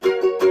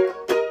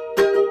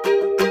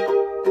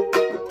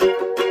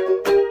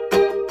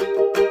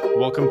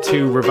Welcome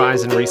to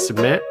Revise and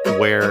Resubmit,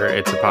 where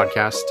it's a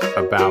podcast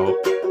about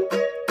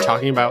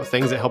talking about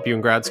things that help you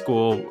in grad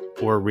school,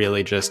 or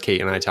really just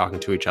Kate and I talking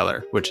to each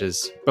other, which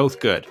is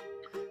both good.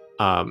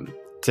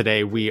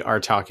 Today we are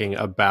talking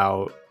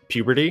about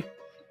puberty,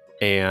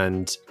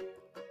 and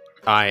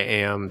I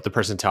am the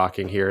person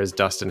talking here is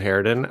Dustin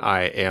Harridan.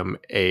 I am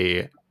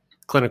a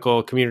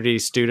clinical community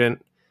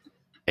student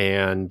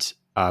and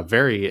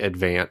very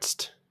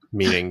advanced,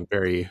 meaning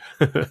very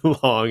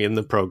long in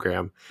the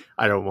program.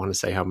 I don't want to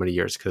say how many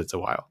years because it's a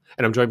while.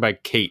 And I'm joined by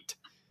Kate.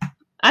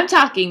 I'm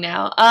talking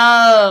now.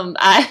 I'm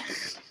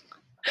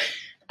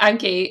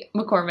Kate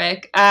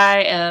McCormick.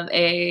 I am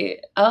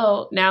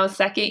now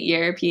second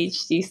year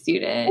PhD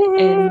student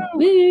in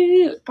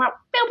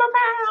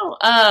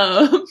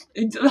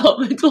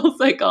developmental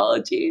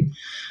psychology.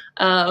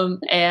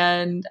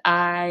 And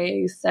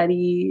I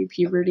study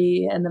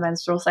puberty and the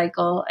menstrual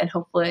cycle, and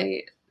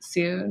hopefully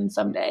soon,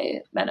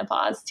 someday,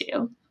 menopause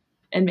too.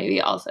 And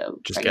maybe also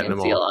Just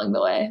pregnancy along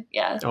the way.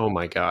 Yeah. Oh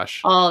my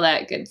gosh. All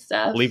that good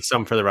stuff. Leave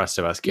some for the rest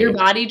of us, Kate. Your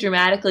body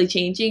dramatically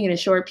changing in a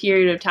short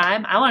period of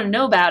time. I want to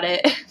know about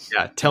it.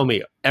 Yeah, tell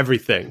me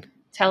everything.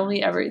 Tell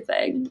me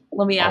everything.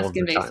 Let me ask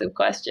invasive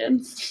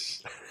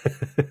questions.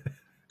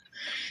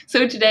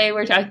 So today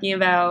we're talking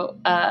about,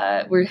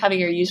 we're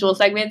having our usual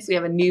segments. We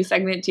have a new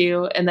segment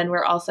too. And then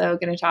we're also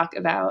going to talk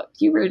about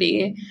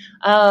puberty.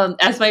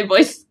 As my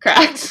voice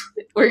cracks,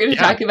 we're going to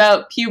talk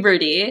about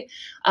puberty.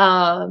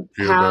 How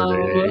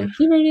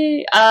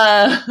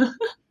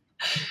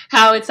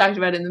it's talked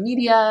about in the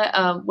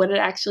media, what it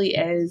actually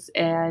is,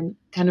 and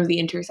kind of the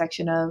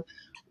intersection of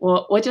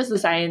what does the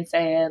science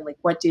say, and like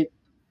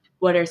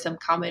what are some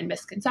common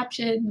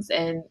misconceptions,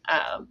 and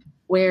how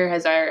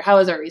has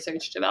our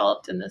research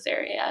developed in this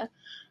area.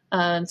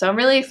 So I'm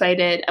really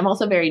excited. I'm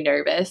also very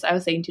nervous. I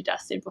was saying to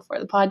Dustin before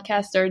the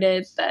podcast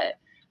started that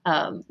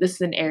this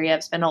is an area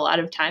I've spent a lot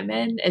of time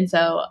in. And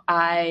so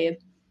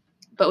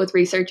but with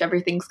research,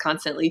 everything's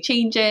constantly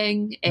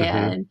changing,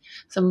 and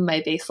some of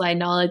my baseline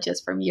knowledge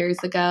is from years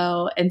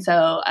ago. And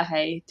so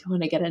I don't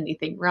want to get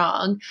anything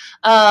wrong.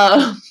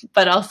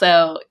 But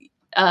also,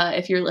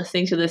 if you're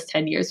listening to this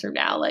 10 years from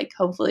now, like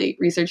hopefully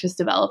research has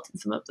developed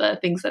and some of the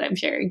things that I'm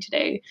sharing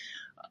today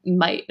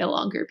might no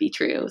longer be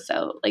true.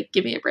 So like,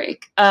 give me a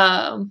break.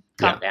 Calm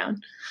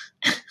down.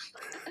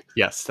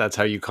 Yes, that's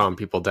how you calm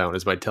people down,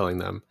 is by telling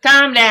them.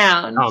 Calm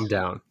down. Calm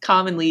down.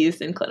 Commonly used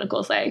in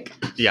clinical psych.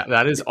 Yeah,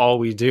 that is all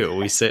we do.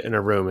 We sit in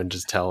a room and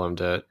just tell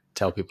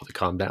people to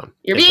calm down.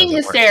 You're being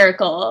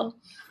hysterical.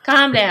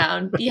 Calm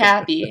down. Be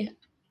happy.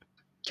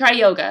 Try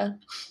yoga.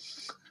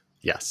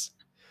 Yes.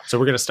 So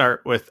we're going to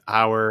start with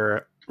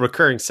our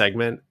recurring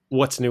segment,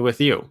 What's New With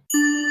You?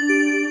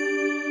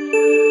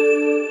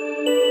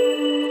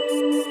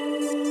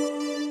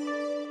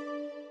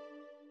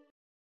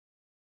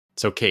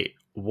 So Kate,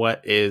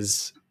 what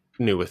is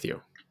new with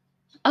you?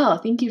 Oh,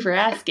 thank you for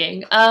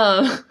asking.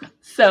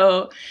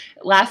 So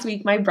last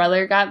week my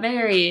brother got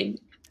married.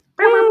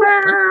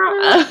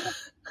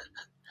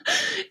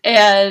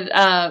 And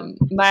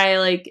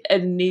my a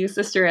new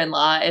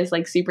sister-in-law is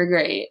like super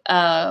great.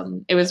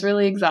 It was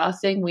really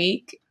exhausting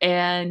week,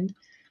 and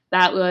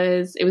it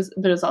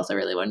was also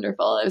really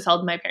wonderful. It was held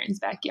in my parents'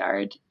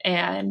 backyard,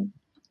 and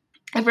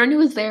everyone who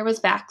was there was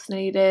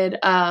vaccinated.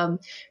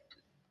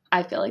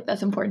 I feel like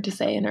that's important to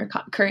say in our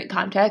current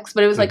context,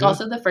 but it was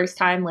also the first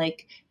time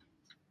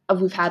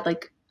we've had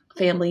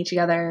family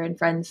together and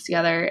friends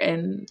together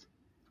in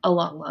a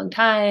long, long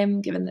time,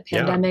 given the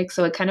pandemic. Yeah.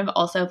 So it kind of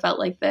also felt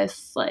like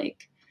this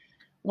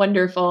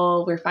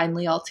wonderful, we're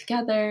finally all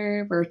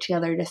together, we're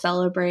together to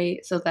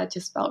celebrate. So that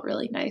just felt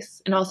really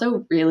nice, and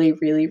also really,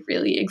 really,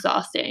 really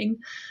exhausting.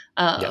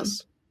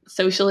 Yes.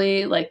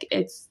 Socially,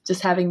 it's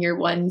just having your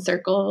one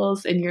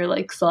circles in your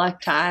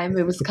select time.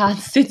 It was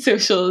constant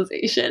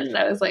socialization, and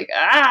I was like,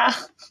 I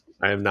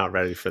am not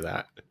ready for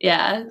that.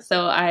 Yeah,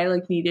 so I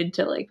needed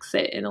to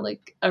sit in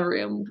a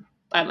room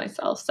by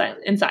myself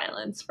in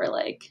silence for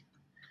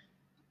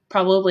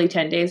probably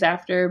 10 days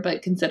after,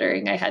 but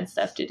considering I had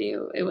stuff to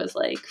do, it was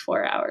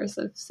 4 hours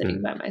of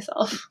sitting by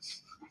myself.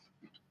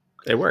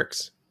 It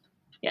works.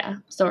 Yeah,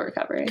 still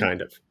recovering.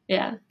 Kind of.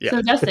 Yeah.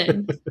 So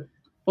Dustin,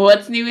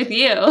 what's new with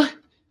you?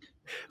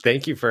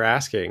 Thank you for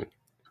asking.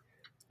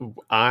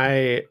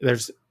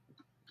 There's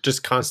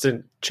just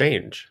constant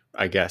change,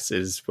 I guess,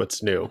 is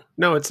what's new.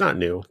 No, it's not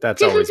new.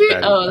 That's always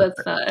been. Oh,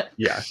 that's not.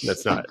 Yeah,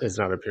 it's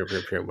not a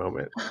pure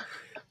moment.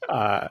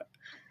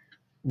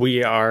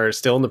 We are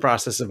still in the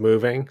process of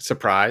moving.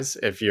 Surprise,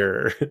 if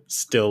you're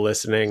still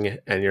listening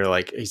and you're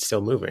like, he's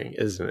still moving,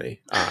 isn't he?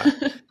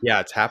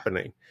 Yeah, it's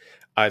happening.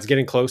 It's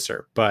getting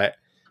closer. But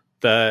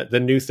the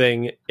new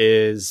thing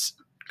is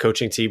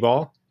coaching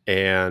T-ball.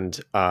 And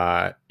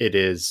it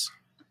is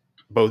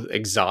both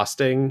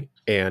exhausting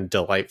and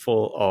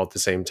delightful all at the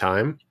same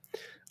time.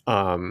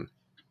 And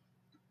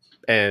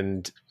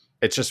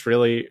it's just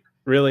really,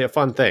 really a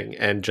fun thing.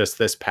 And just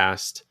this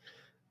past,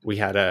 we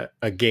had a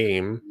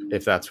game,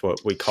 if that's what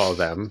we call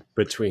them,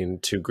 between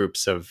two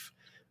groups of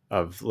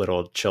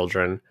little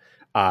children.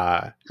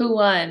 Who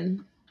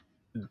won?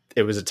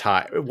 it was a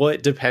tie. Well,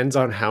 it depends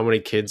on how many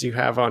kids you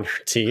have on your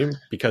team,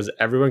 because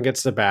everyone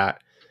gets to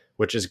bat,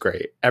 which is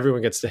great.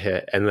 Everyone gets to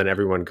hit, and then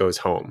everyone goes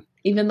home.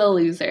 Even the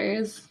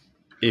losers.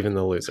 Even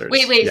the losers.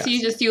 Wait, yes. So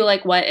you just do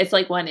like what? It's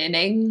like one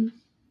inning?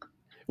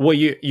 Well,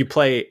 you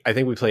play, I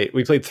think we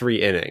played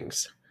 3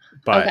 innings.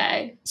 But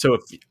okay. So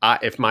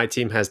if my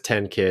team has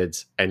 10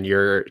 kids and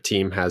your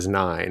team has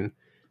 9,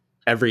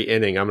 every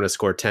inning I'm going to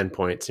score 10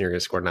 points and you're going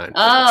to score 9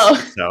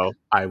 points. So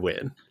I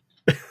win.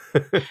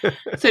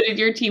 So did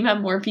your team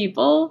have more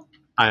people?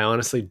 I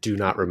honestly do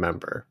not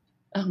remember.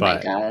 Oh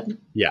my God.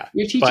 Yeah.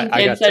 You're teaching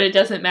kids that it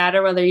doesn't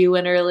matter whether you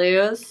win or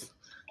lose.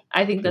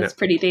 I think that's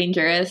pretty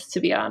dangerous,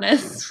 to be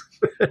honest.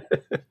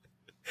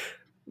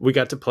 We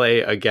got to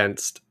play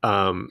against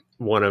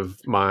one of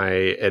my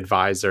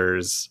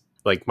advisors,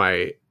 like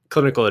my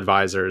clinical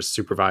advisors,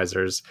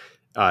 supervisors,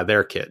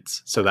 their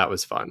kids. So that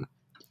was fun.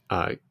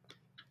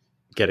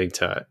 Getting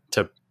to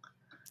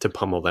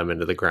pummel them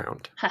into the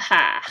ground.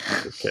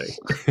 Just kidding.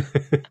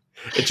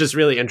 It's just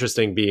really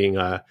interesting being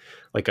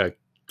like a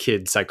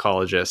kid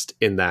psychologist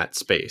in that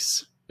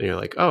space. And you're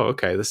like, oh,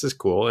 okay, this is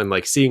cool. And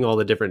like seeing all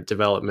the different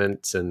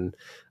developments and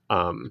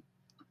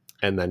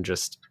then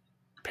just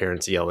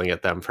parents yelling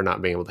at them for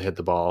not being able to hit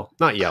the ball.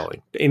 Not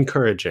yelling,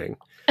 encouraging.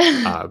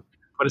 But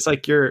it's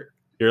like you're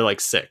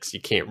like 6.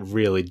 You can't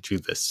really do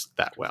this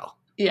that well.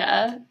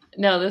 Yeah.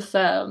 No, this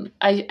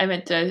I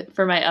meant to,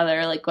 for my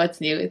other like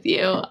what's new with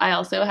you, I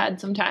also had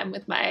some time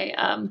with my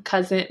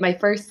cousin, my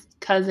first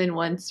cousin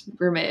once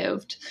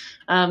removed.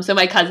 So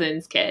my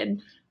cousin's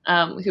kid,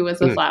 who was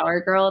the flower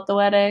girl at the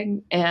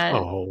wedding,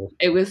 and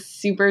it was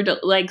super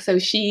so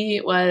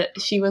she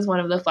was one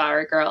of the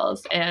flower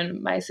girls,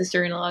 and my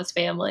sister-in-law's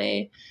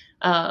family,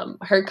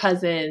 her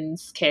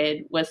cousin's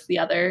kid was the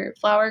other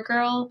flower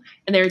girl,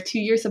 and they were 2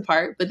 years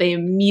apart, but they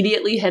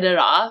immediately hit it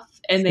off.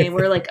 And they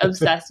were like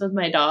obsessed with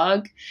my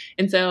dog.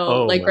 And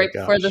so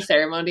before the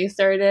ceremony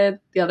started,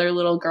 the other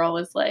little girl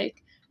was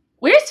like,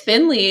 "Where's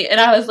Finley?"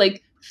 And I was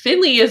like,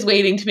 "Finley is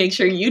waiting to make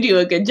sure you do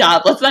a good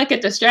job. Let's not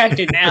get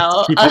distracted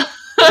now."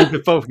 keep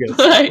it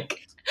focused.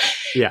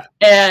 Yeah.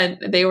 And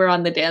they were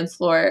on the dance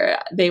floor.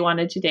 They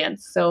wanted to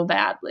dance so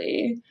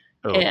badly.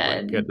 Oh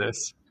my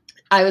goodness.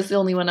 I was the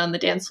only one on the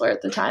dance floor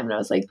at the time. And I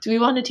was like, "Do we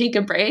want to take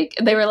a break?"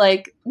 And they were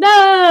like,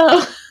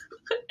 "No."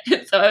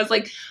 And so I was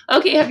like,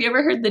 okay, have you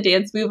ever heard the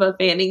dance move of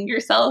fanning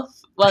yourself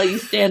while you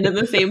stand in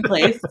the same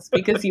place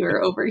because you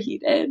were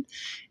overheated?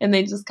 And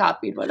they just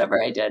copied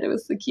whatever I did. It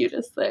was the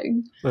cutest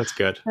thing. That's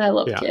good. And I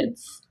love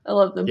kids. I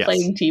love them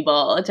playing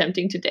t-ball,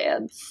 attempting to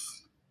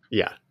dance.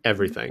 Yeah,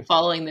 everything.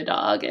 Following the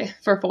dog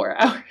for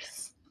 4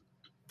 hours.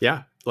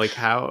 Yeah, like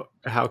how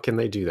can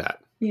they do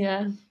that?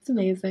 Yeah, it's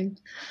amazing.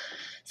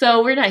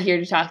 So we're not here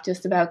to talk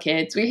just about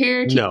kids. We're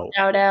here to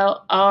shout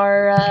out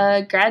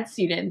our grad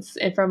students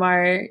from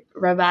our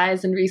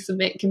revise and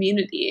resubmit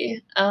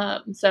community.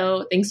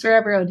 So thanks for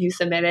everyone who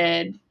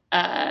submitted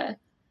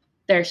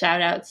their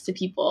shout outs to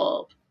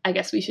people. I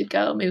guess we should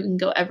go. Maybe we can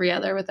go every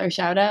other with our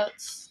shout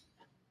outs.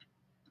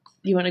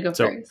 You want to go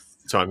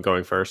first? So I'm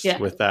going first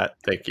with that.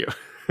 Thank you.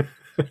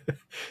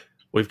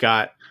 We've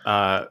got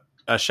a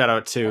shout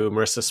out to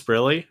Marissa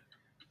Sprilly.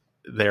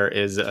 There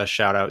is a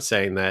shout out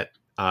saying that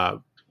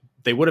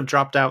they would have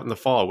dropped out in the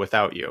fall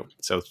without you.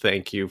 So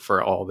thank you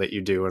for all that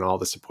you do and all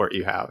the support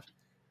you have.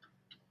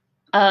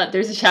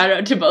 There's a shout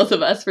out to both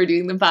of us for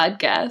doing the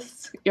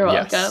podcast. You're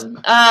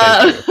welcome.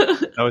 Thank you.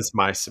 That was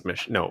my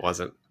submission. No, it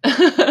wasn't.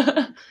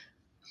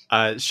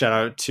 Shout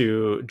out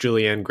to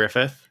Julianne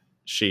Griffith.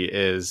 She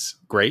is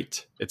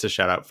great. It's a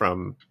shout out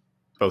from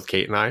both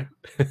Kate and I.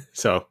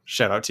 So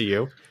shout out to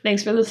you.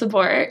 Thanks for the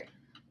support.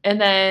 And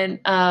then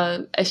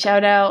a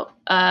shout out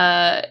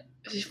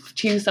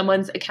to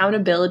someone's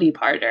accountability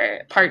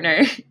partner,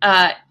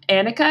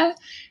 Annika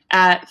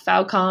at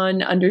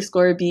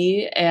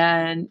Falcon_B,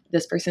 and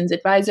this person's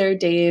advisor,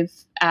 Dave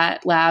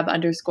at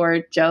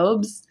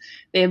Lab_Jobs.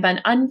 They have been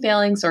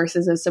unfailing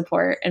sources of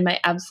support and my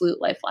absolute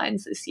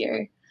lifelines this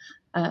year.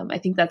 I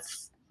think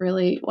that's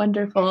really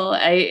wonderful.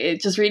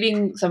 Just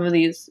reading some of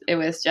these, it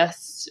was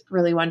just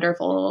really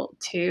wonderful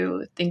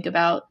to think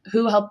about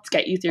who helped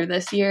get you through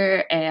this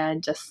year,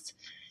 and just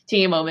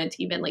taking a moment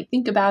to even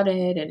think about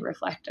it and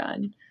reflect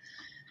on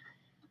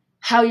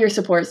how your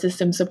support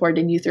system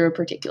supported you through a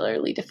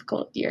particularly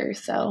difficult year.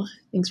 So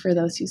thanks for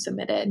those who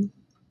submitted.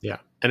 Yeah.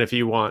 And if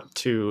you want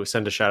to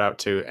send a shout out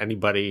to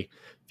anybody,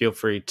 feel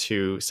free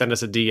to send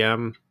us a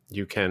DM.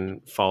 You can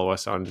follow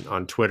us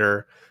on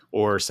Twitter,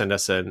 or send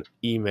us an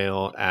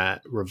email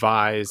at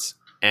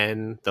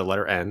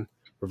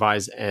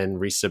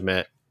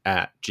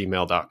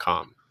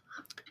revisenresubmit@gmail.com.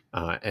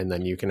 And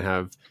then you can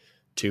have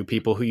 2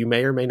 people who you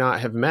may or may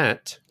not have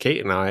met,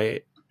 Kate and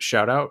I,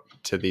 shout out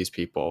to these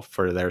people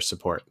for their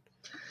support.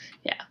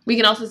 Yeah. We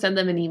can also send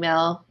them an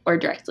email or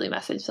directly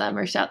message them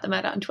or shout them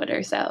out on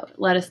Twitter. So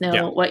let us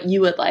know what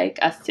you would like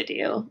us to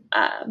do.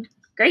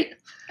 Great.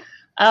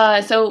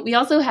 So we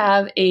also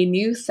have a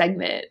new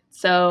segment.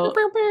 So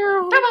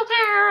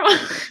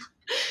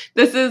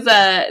this is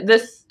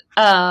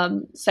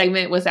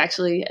segment was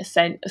actually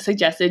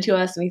suggested to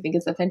us, and we think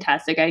it's a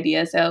fantastic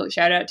idea. So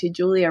shout out to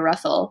Julia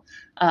Russell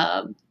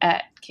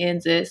at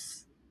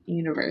Kansas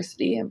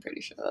University. I'm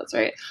pretty sure that's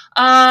right.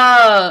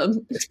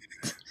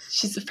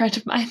 She's a friend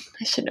of mine.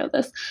 I should know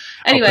this.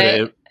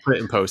 Anyway, I'll put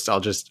it in post. I'll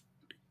just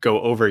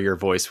go over your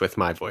voice with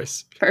my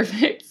voice.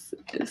 Perfect.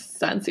 It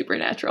sounds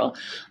supernatural.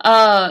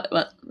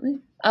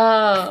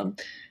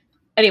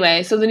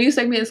 Anyway, so the new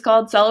segment is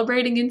called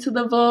Celebrating into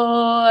the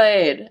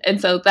Void.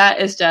 And so that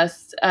is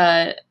just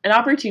an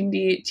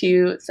opportunity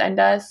to send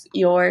us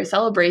your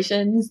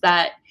celebrations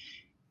that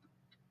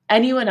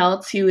anyone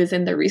else who is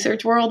in the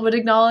research world would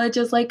acknowledge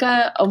as like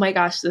oh my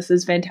gosh, this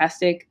is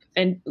fantastic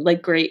and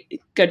like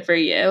great, good for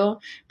you.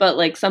 But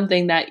like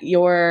something that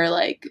your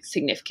like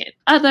significant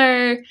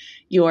other,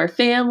 your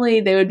family,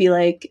 they would be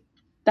like,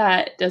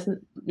 that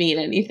doesn't mean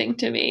anything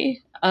to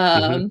me.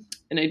 And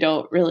I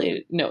don't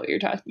really know what you're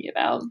talking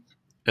about.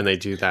 And they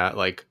do that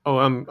like, oh,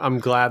 I'm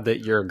glad that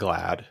you're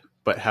glad,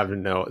 but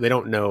they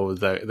don't know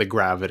the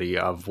gravity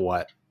of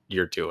what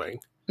you're doing.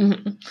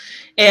 Mm-hmm.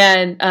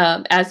 And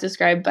as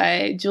described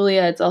by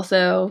Julia, it's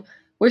also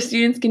where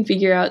students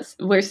figure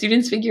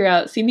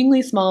out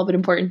seemingly small but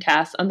important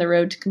tasks on the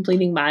road to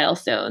completing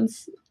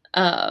milestones.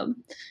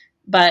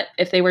 But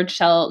if they were to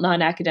tell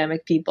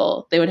non-academic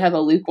people, they would have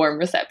a lukewarm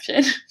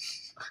reception.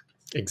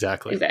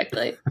 Exactly.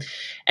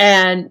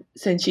 And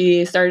since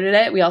she started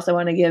it, we also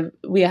want to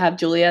we have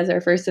Julia as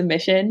our first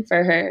submission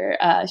for her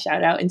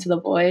shout out Into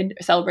the Void,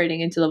 celebrating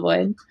Into the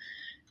Void.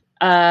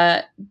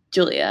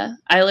 Julia,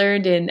 I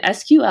learned in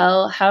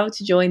SQL how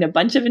to join a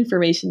bunch of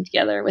information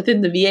together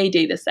within the VA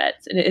data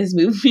sets, and it has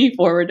moved me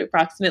forward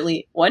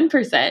approximately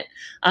 1%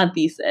 on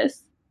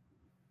thesis.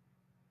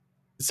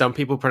 Some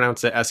people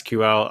pronounce it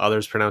SQL,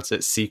 others pronounce it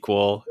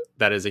SQL.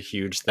 That is a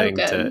huge thing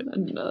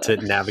to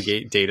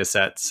navigate data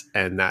sets,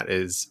 and that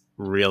is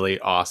really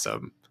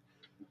awesome.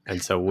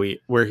 And so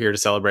we're here to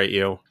celebrate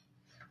you.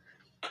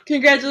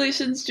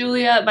 Congratulations,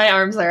 Julia. My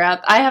arms are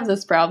up. I have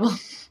this problem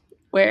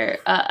where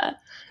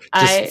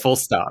full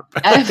stop.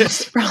 I have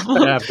this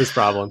problem. I have this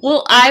problem.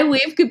 Well, I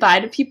wave goodbye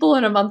to people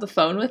when I'm on the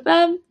phone with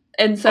them.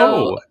 And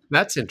so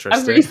that's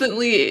interesting. I've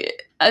recently,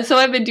 so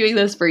I've been doing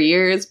this for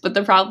years, but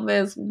the problem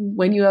is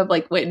when you have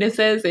like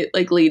witnesses, it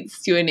like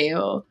leads to a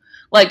new,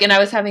 like, and I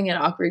was having an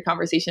awkward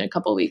conversation a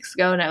couple weeks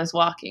ago and I was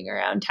walking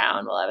around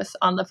town while I was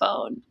on the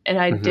phone and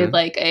I did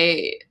like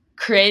a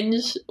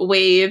cringe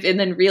wave and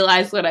then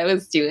realized what I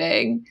was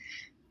doing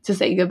to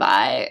say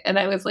goodbye. And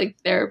I was like,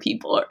 there are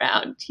people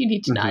around. You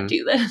need to not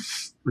do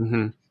this.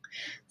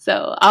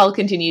 So I'll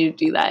continue to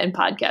do that in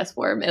podcast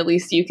form. At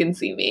least you can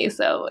see me.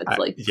 So it's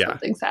like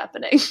something's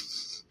happening.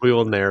 We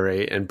will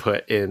narrate and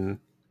put in,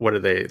 what are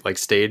they, like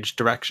stage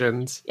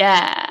directions?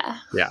 Yeah.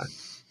 Yeah.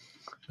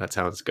 That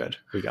sounds good.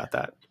 We got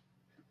that.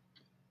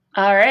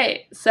 All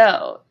right.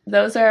 So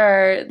those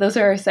are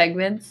our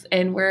segments.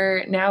 And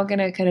we're now going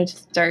to kind of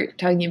start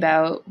talking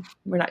about,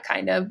 we're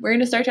going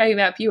to start talking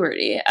about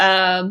puberty.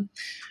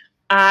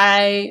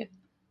 I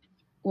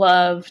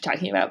love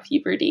talking about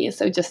puberty.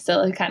 So just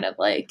to kind of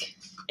like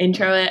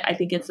intro it, I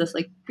think it's this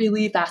like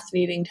really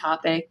fascinating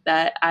topic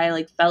that I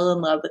like fell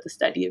in love with the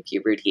study of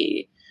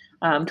puberty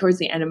towards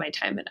the end of my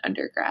time in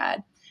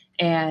undergrad.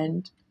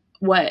 And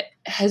what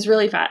has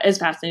really is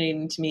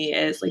fascinating to me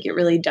is like it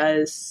really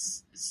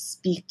does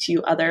speak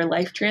to other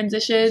life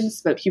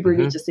transitions, but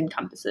puberty just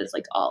encompasses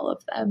like all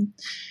of them.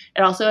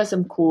 It also has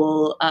some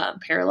cool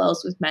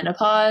parallels with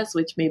menopause,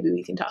 which maybe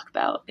we can talk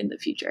about in the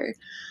future.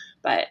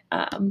 But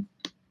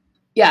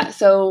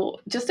so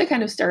just to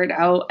kind of start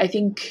out, I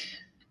think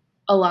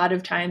a lot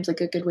of times like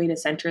a good way to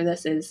center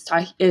this is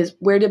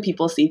where do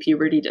people see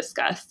puberty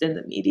discussed in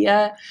the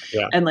media,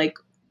 and like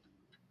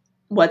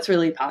what's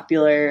really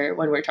popular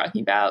when we're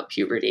talking about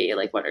puberty,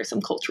 like what are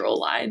some cultural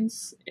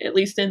lines, at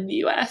least in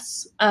the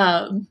US.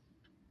 And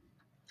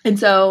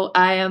so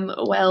I am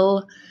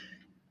well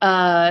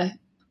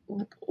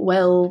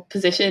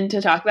positioned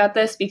to talk about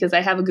this because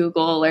I have a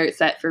Google alert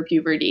set for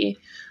puberty.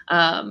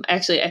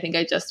 Actually, I think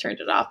I just turned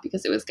it off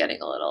because it was getting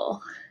to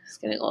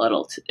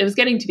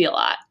be a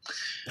lot.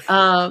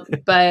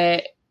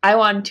 But I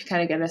wanted to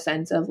kind of get a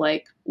sense of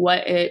like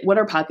what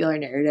are popular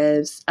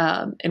narratives,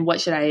 and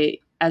what should I,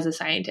 as a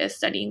scientist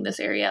studying this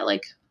area,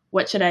 like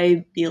what should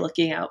I be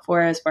looking out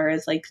for as far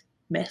as like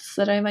myths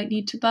that I might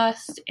need to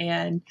bust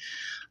and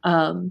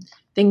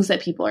things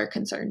that people are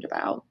concerned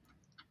about.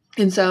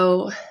 And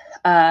so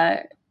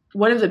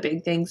one of the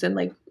big things in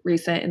the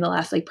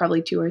last like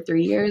probably 2 or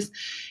 3 years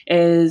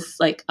is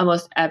like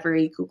almost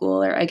every Google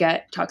alert I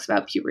get talks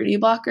about puberty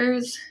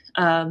blockers.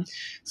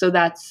 So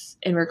that's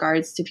in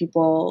regards to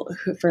people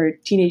for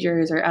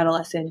teenagers or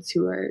adolescents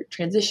who are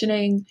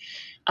transitioning.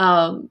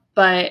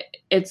 But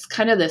it's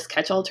kind of this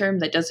catch-all term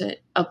that doesn't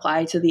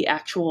apply to the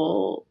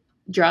actual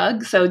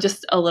drug. So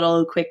just a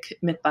little quick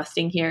myth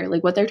busting here.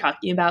 Like what they're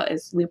talking about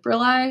is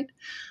leuprolide.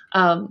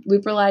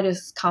 Leuprolide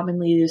is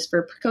commonly used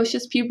for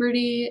precocious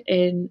puberty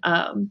and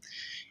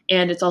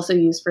it's also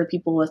used for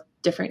people with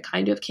different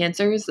kind of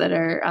cancers that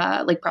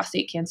are like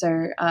prostate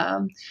cancer.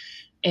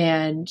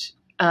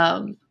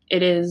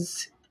 It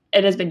is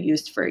it has been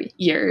used for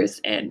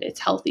years and it's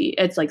healthy.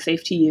 It's like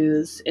safe to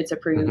use. It's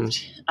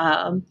approved.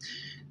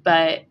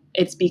 But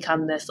it's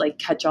become this like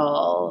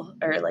catch-all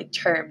or like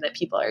term that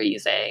people are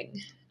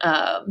using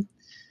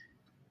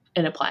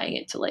and applying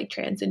it to like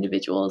trans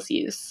individuals'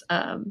 use.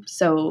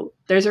 So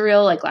there's a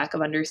real like lack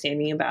of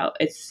understanding about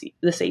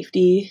the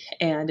safety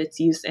and its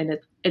use, and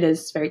it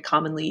is very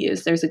commonly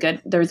used. There was a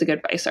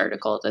good Vice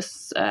article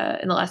this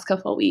in the last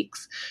couple of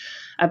weeks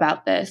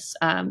about this,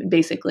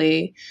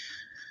 basically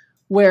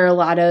where a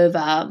lot of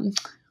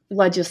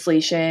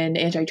legislation,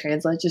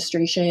 anti-trans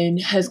legislation,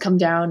 has come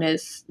down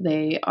as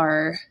they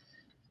are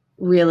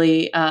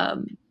really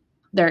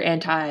they're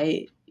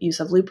anti use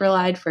of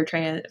leuprolide for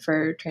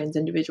trans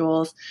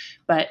individuals,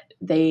 but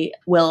they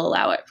will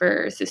allow it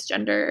for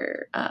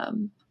cisgender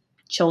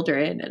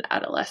children and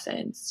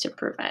adolescents to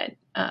prevent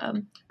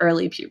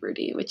early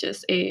puberty, which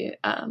is it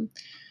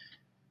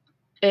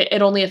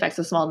only affects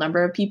a small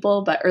number of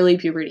people, but early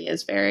puberty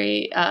is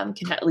very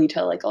can lead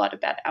to like a lot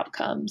of bad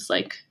outcomes,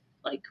 like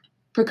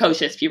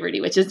precocious puberty,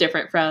 which is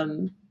different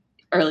from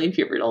early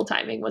pubertal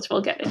timing, which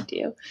we'll get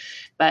into.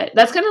 But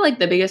that's kind of like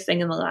the biggest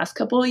thing in the last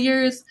couple of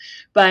years.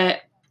 But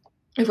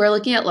if we're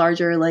looking at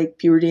larger like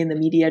puberty in the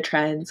media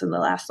trends in the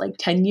last like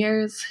 10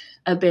 years,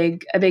 a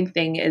big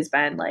thing has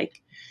been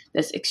like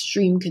this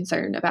extreme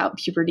concern about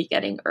puberty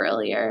getting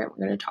earlier.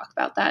 We're going to talk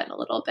about that in a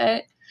little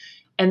bit.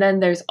 And then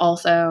there's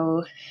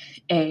also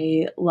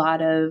a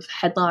lot of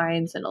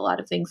headlines and a lot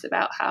of things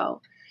about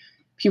how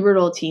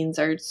pubertal teens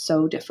are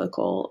so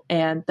difficult,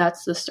 and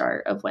that's the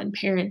start of when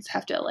parents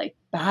have to like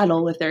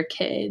battle with their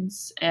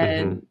kids.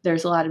 And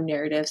there's a lot of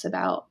narratives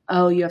about,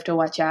 oh, you have to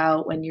watch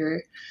out when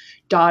your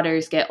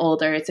daughters get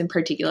older. It's in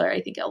particular,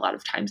 I think a lot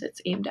of times it's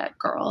aimed at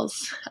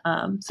girls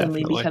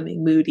suddenly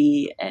becoming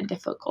moody and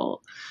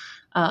difficult,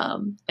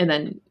 and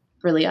then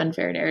really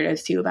unfair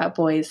narratives too about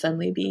boys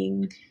suddenly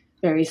being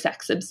very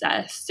sex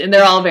obsessed, and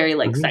they're all very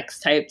like sex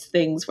types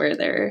things where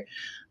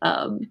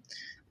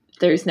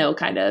there's no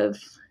kind of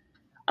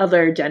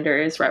other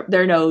genders,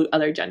 there are no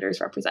other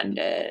genders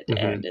represented,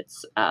 and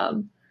it's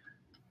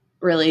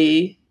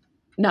really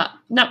not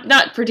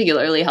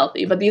particularly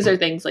healthy. But these are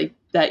things like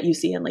that you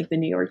see in like the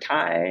New York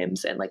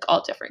Times and like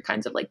all different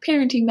kinds of like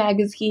parenting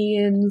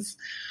magazines.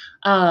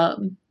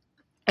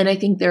 And I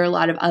think there are a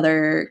lot of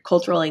other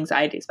cultural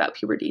anxieties about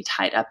puberty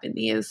tied up in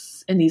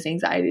these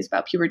anxieties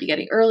about puberty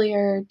getting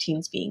earlier,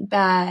 teens being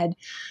bad.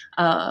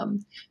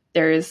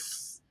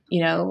 There's,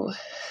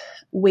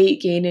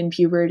 weight gain in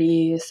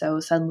puberty.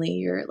 So suddenly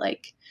you're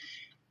like,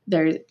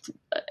 there's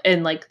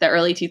in like the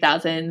early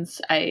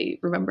 2000s, I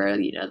remember,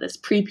 this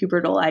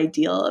pre-pubertal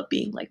ideal of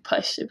being like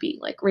pushed to being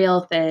like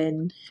real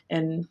thin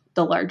in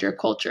the larger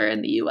culture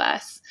in the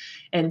US.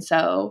 And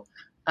so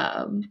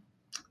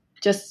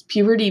just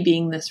puberty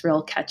being this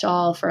real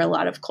catch-all for a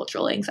lot of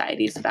cultural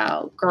anxieties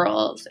about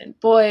girls and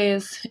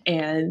boys,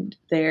 and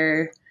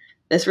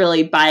this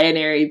really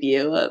binary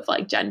view of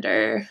like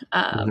gender.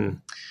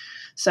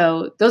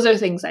 So those are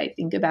things I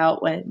think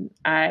about when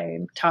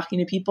I'm talking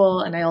to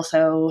people. And I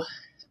also,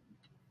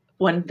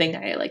 one thing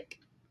I like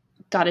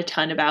got a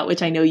ton about,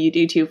 which I know you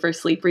do too for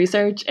sleep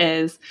research,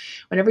 is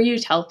whenever you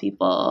tell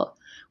people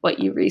what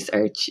you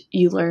research,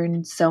 you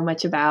learn so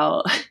much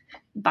about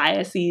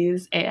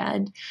biases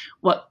and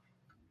about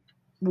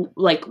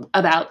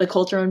the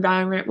cultural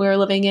environment we're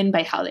living in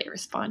by how they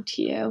respond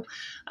to you.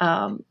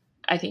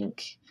 I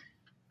think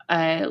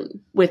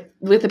with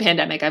the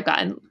pandemic, I've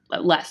gotten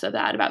less of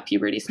that about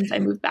puberty since I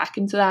moved back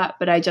into that.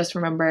 But I just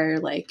remember,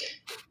 like,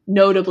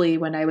 notably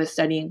when I was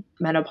studying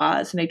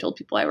menopause, and I told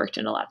people I worked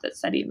in a lab that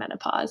studied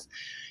menopause,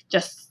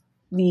 just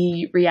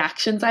the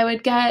reactions I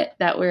would get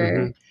that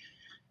were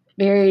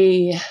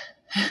very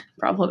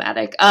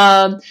problematic.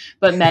 But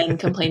men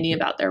complaining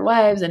about their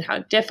wives and how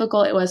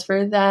difficult it was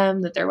for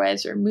them, that their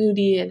wives were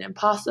moody and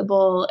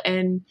impossible.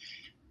 And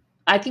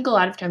I think a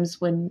lot of times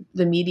when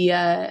the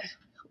media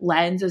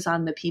lens is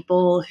on the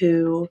people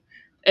who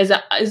is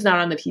not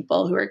on the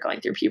people who are going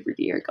through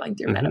puberty or going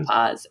through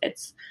menopause,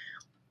 it's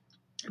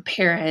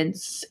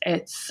parents,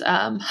 it's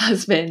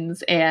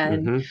husbands,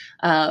 and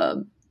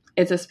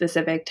it's a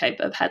specific type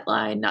of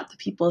headline, not the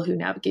people who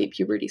navigate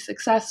puberty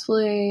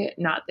successfully,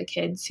 not the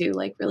kids who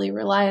like really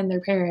rely on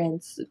their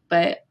parents.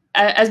 But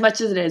as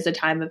much as it is a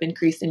time of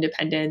increased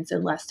independence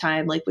and less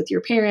time like with your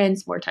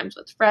parents, more times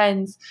with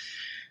friends,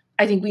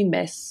 I think we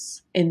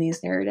miss in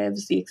these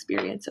narratives the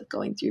experience of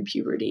going through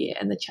puberty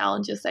and the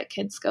challenges that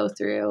kids go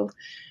through,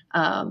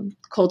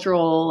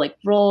 cultural like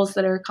roles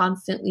that are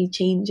constantly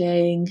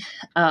changing.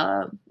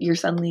 You're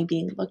suddenly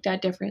being looked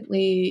at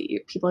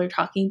differently. People are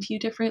talking to you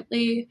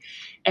differently.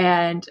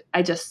 And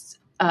I just,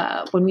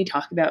 when we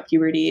talk about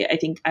puberty, I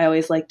think I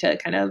always like to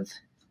kind of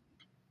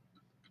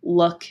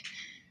look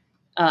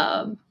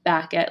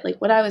back at like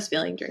what I was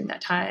feeling during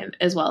that time,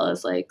 as well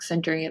as like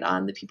centering it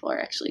on the people who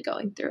are actually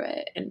going through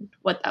it and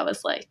what that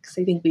was like. Because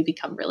I think we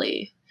become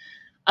really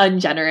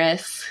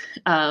ungenerous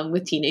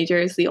with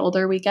teenagers the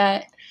older we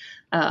get,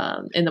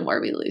 and the more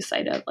we lose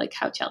sight of like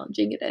how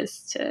challenging it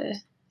is to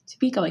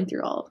be going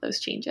through all of those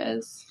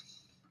changes.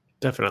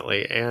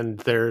 Definitely. And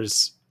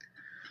there's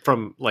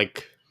from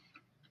like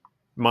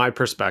my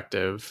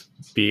perspective,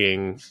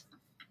 being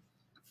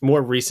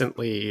more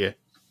recently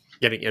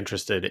getting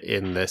interested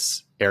in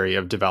this area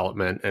of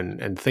development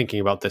and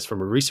thinking about this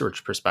from a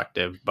research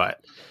perspective,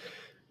 but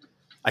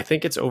I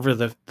think it's over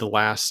the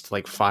last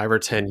like 5 or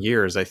 10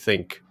 years, I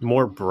think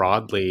more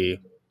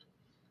broadly,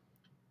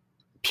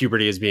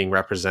 puberty is being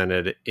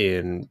represented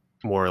in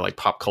more like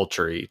pop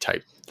culture-y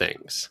type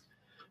things,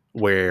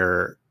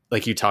 where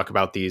like you talk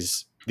about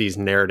these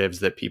narratives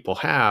that people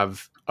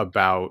have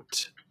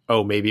about,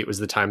 oh, maybe it was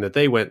the time that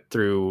they went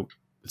through,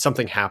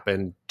 something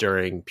happened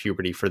during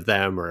puberty for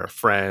them or a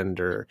friend,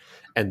 or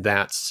and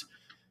that's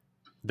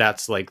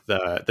like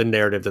the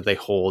narrative that they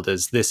hold,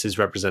 as this is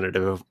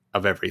representative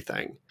of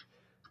everything.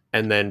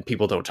 And then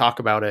people don't talk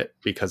about it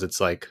because it's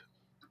like,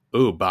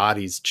 ooh,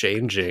 body's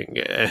changing.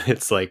 And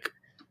it's like,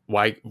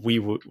 why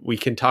we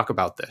can talk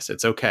about this,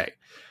 it's okay.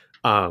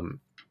 And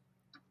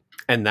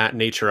that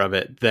nature of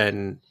it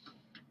then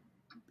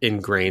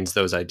ingrains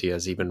those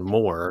ideas even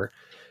more.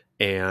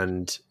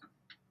 And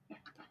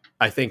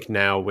I think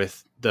now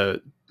with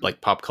the like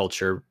pop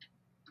culture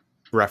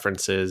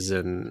references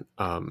and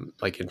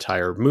like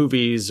entire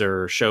movies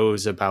or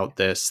shows about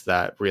this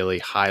that really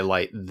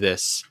highlight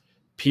this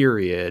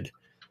period,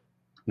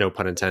 no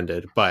pun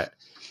intended, but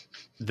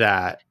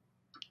that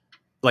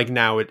like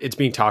now it's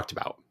being talked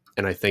about.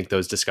 And I think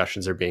those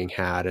discussions are being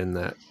had in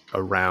that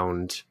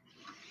around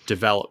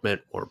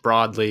development more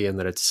broadly, and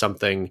that it's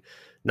something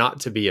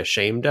not to be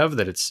ashamed of,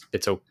 that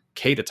it's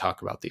okay to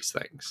talk about these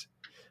things.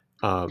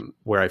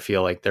 Where I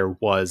feel like there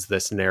was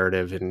this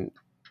narrative in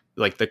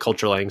like the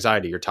cultural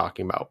anxiety you're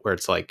talking about, where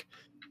it's like,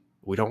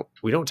 we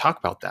don't talk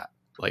about that.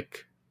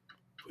 Like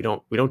we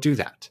don't do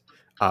that.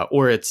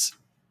 Or it's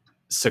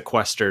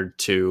sequestered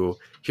to,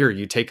 here,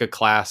 you take a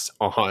class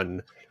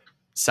on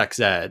sex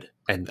ed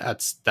and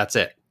that's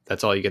it.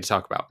 That's all you get to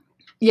talk about.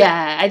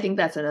 Yeah, I think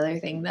that's another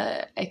thing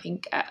that I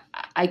think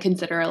I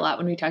consider a lot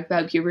when we talk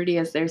about puberty,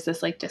 is there's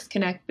this like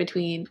disconnect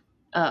between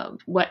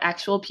what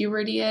actual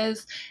puberty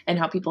is and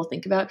how people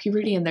think about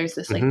puberty. And there's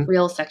this like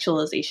real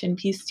sexualization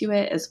piece to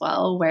it as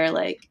well, where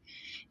like,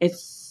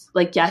 it's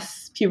like,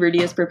 yes,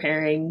 puberty is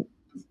preparing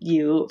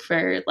you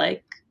for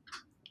like,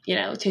 you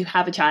know, to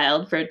have a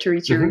child, to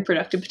reach your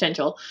reproductive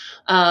potential.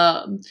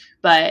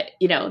 But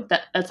you know,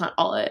 that's not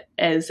all it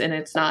is. And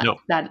it's not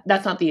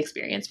that's not the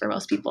experience for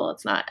most people.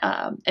 It's not.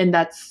 And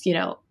that's, you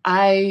know,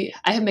 I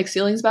have mixed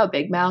feelings about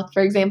Big Mouth,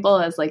 for example,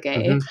 as like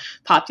a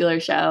popular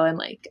show. And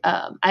like,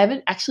 I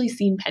haven't actually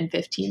seen Pen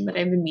 15, but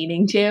I've been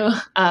meaning to.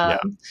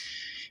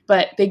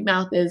 But Big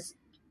Mouth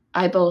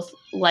I both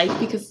like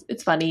because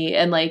it's funny,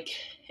 and like,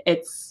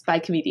 it's by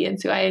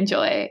comedians who I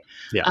enjoy.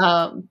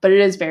 But it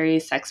is very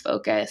sex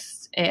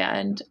focused,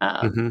 and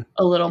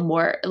a little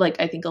more like,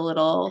 I think a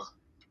little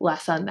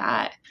less on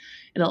that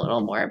and a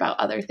little more about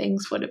other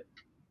things would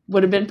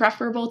have been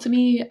preferable to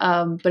me.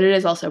 But it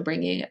is also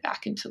bringing it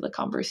back into the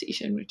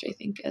conversation, which I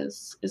think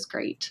is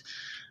great.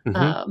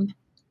 But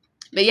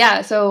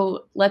yeah,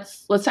 so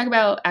let's talk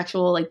about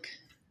actual, like,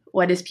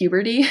 what is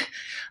puberty?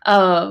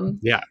 Because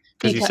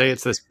you say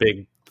it's this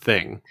big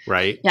thing,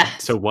 right? Yeah.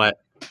 So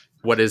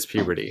what is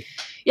puberty?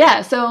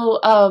 Yeah.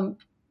 So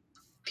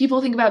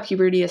people think about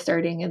puberty as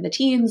starting in the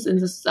teens, and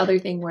this other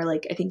thing where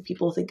like, I think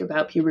people think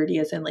about puberty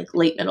as in like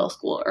late middle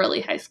school,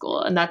 early high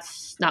school, and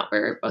that's not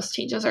where most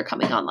changes are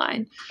coming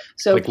online.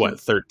 So like what,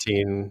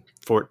 13,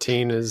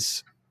 14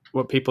 is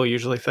what people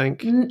usually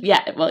think?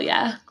 Yeah. Well,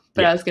 yeah.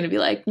 But I was going to be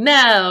like,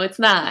 no, it's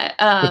not.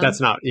 But that's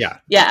not,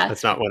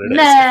 that's not what it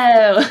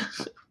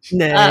is.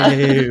 No.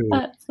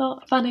 That's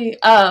not funny.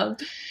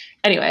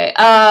 Anyway,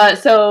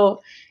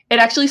 so it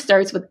actually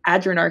starts with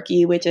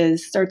adrenarche, which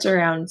starts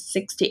around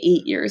 6 to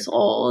 8 years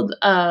old.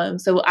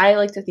 So I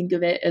like to think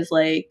of it as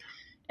like,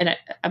 and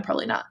I'm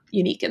probably not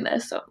unique in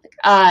this, so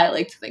I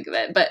like to think of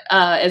it, but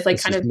as like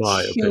kind of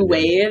two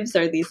waves,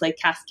 or these like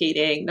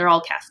cascading, they're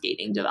all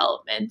cascading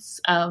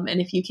developments.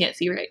 And if you can't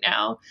see right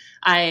now,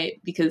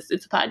 because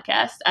it's a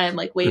podcast, I'm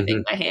like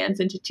waving my hands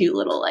into two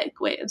little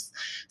like waves.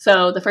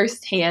 So the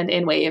first hand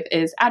in wave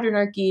is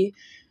adrenarche,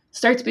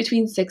 starts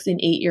between 6 and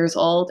 8 years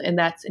old, and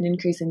that's an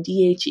increase in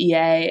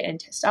DHEA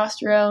and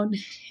testosterone.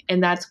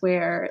 And that's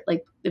where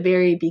like the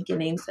very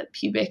beginnings of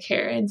pubic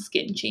hair and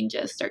skin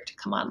changes start to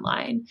come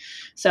online.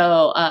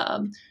 So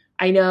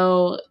I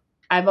know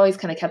I've always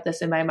kind of kept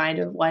this in my mind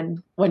of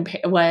when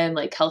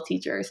like health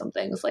teacher or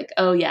something was like,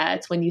 oh yeah,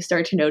 it's when you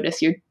start to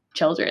notice your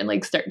children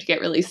like start to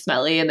get really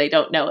smelly and they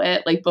don't know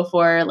it. Like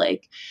before,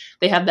 like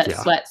they have that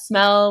sweat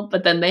smell,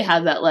 but then they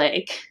have that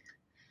like,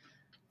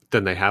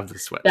 then they have the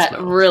sweat that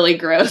smell. Really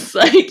gross,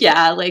 like,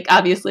 yeah, like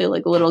obviously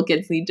like little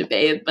kids need to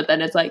bathe, but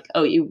then it's like,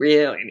 oh, you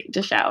really need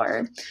to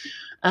shower.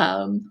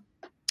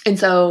 And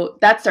so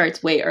that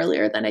starts way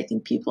earlier than I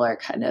think people are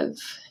kind of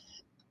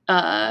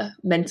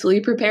mentally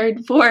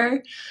prepared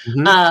for.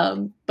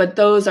 But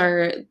those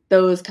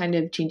kind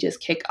of changes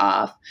kick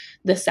off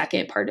the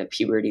second part of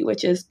puberty,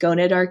 which is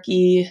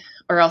gonadarche,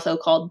 or also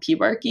called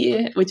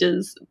pubarche, which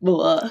is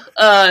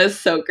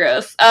so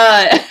gross.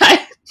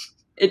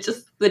 It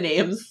just, the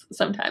names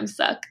sometimes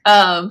suck.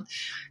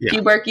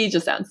 Pubarche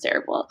just sounds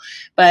terrible,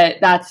 but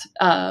that's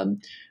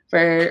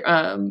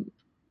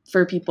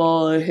for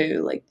people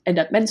who like end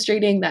up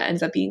menstruating, that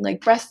ends up being like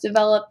breast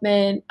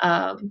development,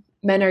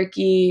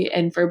 menarche,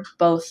 and for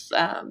both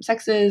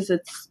sexes,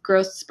 it's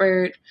growth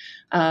spurt.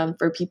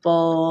 For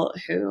people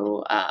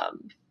who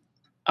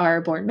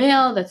are born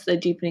male, that's the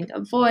deepening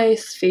of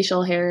voice,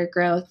 facial hair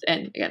growth,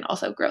 and again,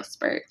 also growth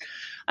spurt.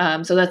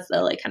 So that's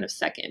the like kind of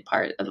second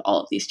part of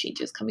all of these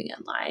changes coming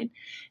in line.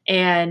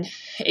 And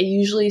it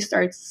usually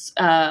starts,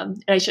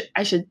 and I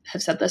should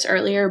have said this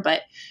earlier,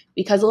 but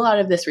because a lot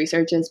of this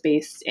research is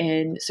based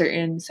in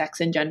certain sex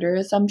and gender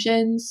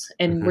assumptions,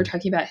 and we're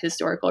talking about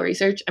historical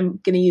research, I'm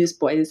going to use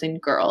boys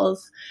and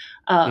girls.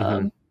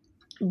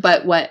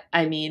 But what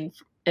I mean,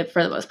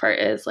 for the most part,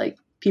 is like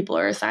people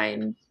are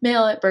assigned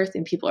male at birth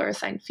and people are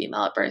assigned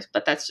female at birth,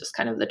 but that's just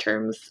kind of the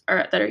terms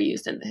that are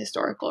used in the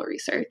historical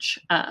research.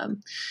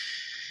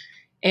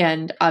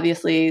 And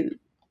obviously,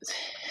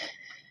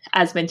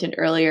 as mentioned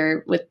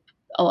earlier, with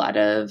a lot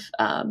of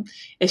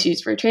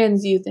issues for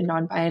trans youth and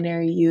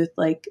non-binary youth,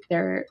 like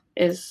there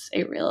is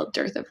a real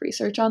dearth of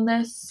research on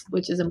this,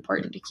 which is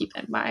important to keep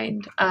in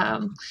mind.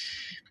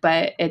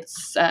 But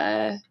it's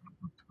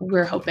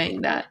we're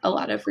hoping that a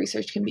lot of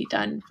research can be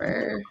done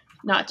for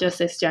not just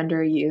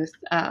cisgender youth,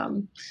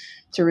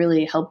 to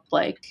really help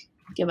like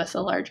give us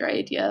a larger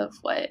idea of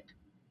what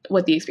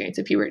the experience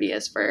of puberty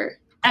is for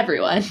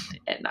everyone,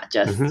 and not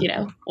just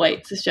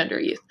white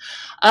cisgender youth.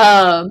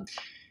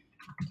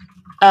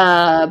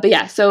 But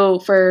yeah, so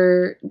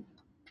for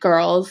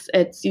girls,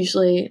 it's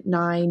usually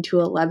 9 to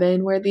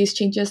 11 where these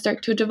changes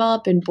start to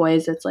develop. In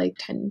boys, it's like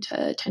 10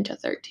 to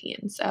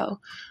 13. So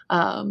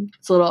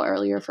it's a little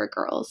earlier for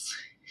girls.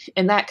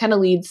 And that kind of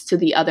leads to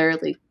the other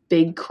like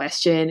big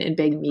question and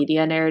big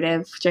media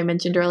narrative, which I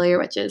mentioned earlier,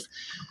 which is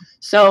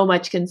so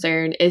much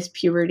concern: is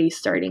puberty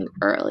starting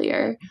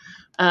earlier?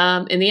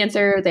 And the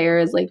answer there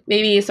is like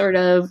maybe, sort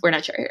of, we're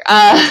not sure.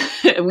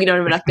 We don't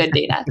have enough good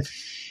data.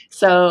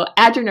 So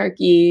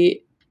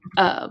adrenarche,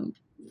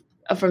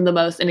 from the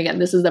most, and again,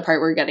 this is the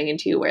part we're getting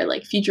into where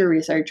like future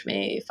research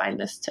may find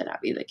this to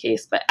not be the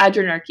case, but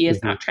adrenarche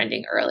is not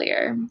trending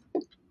earlier.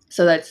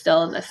 So that's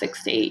still in the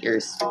 6 to 8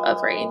 years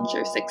of range,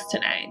 or 6 to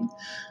 9.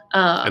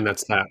 And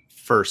that's that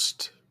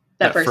first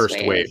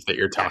wave that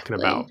you're talking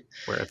about,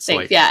 where it's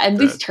like, and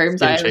these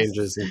terms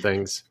changes and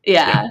things.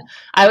 I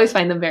always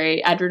find them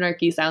very,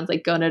 adrenarche sounds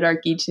like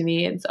gonadarchy to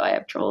me, and so I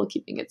have trouble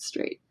keeping it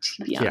straight,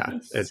 to be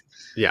honest.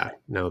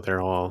 No, they're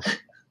all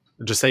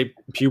just say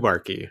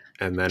pubarchy,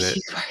 and then it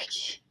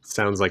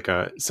sounds like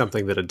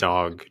something that a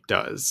dog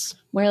does.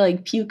 More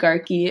like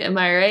pukearchy, am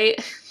I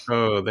right?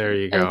 Oh, there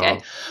you go. Okay.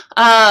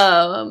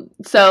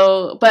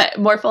 But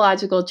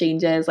morphological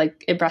changes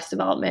like in breast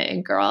development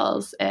in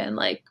girls, and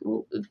like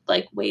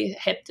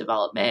hip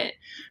development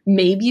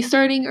may be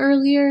starting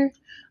earlier,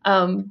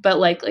 but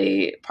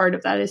likely part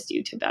of that is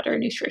due to better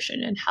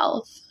nutrition and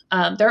health.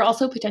 There are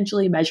also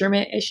potentially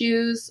measurement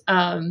issues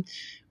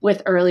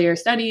with earlier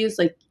studies,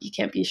 like you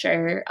can't be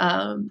sure.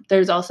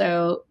 There's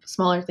also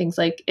smaller things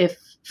like if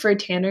for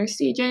Tanner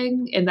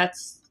staging, and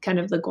that's kind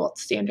of the gold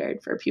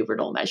standard for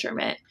pubertal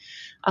measurement.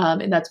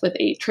 And that's with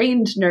a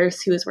trained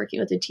nurse who is working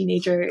with a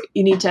teenager.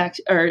 You need to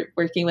or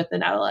working with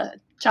an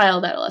adolescent.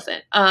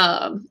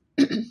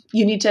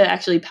 You need to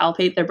actually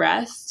palpate the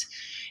breast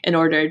in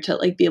order to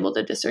like be able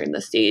to discern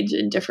the stage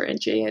and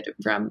differentiate it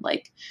from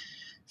like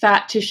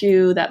fat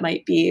tissue that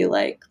might be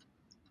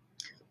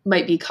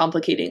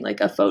complicating like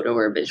a photo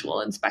or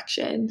visual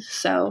inspection.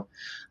 So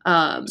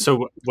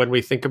when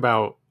we think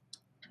about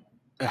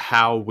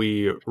how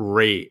we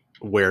rate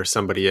where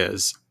somebody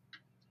is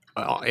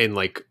in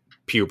like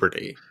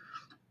puberty,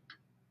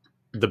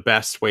 the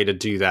best way to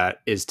do that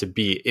is to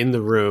be in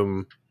the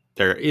room.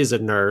 There is a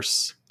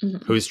nurse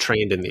who's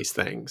trained in these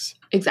things.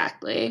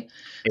 Exactly.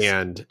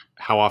 And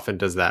how often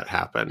does that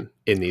happen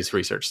in these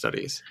research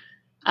studies?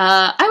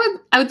 I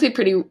would say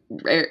pretty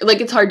rare.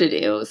 Like it's hard to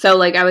do. So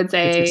like I would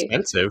say it's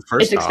expensive.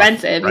 It's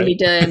expensive. Right? You need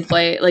to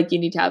employ, like you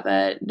need to have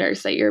a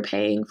nurse that you're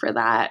paying for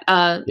that.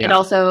 And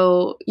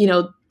also,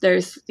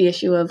 there's the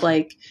issue of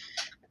like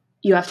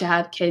you have to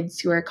have kids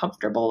who are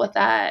comfortable with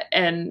that,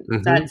 and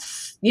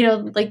that's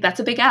that's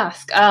a big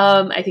ask.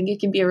 I think it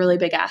can be a really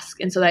big ask,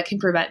 and so that can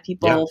prevent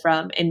people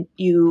from. And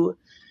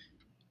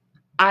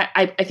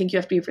I think you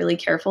have to be really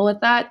careful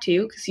with that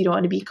too, because you don't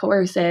want to be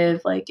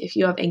coercive. Like if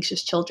you have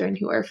anxious children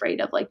who are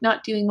afraid of like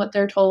not doing what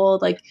they're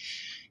told, like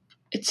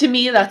to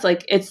me, that's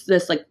like, it's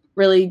this like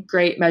really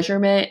great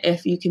measurement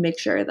if you can make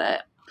sure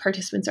that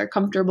participants are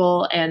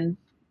comfortable, and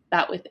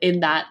that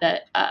within that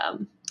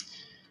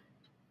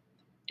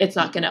it's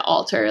not going to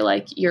alter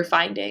like your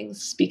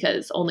findings,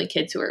 because only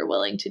kids who are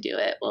willing to do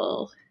it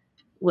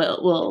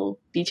will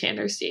be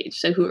Chandler stage.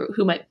 So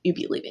who might you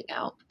be leaving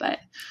out?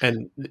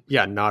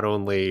 Not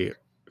only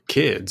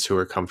kids who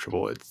are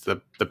comfortable, it's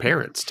the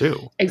parents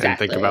too.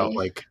 Exactly. And think about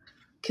like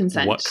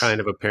consent. What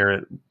kind of a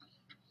parent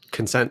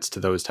consents to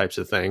those types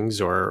of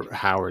things, or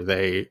how are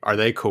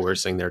they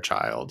coercing their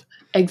child?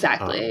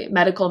 Exactly.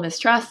 Medical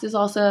mistrust is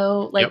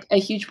also like Yep. a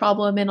huge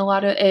problem in a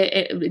lot of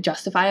it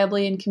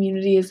justifiably in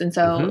communities. And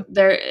so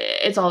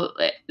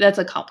that's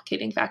a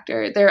complicating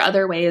factor. There are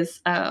other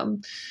ways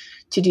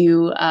to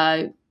do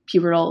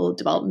pubertal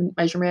development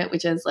measurement,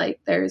 which is like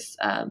there's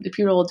the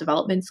pubertal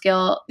development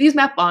scale. These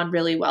map on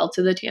really well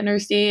to the Tanner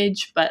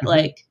stage, but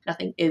like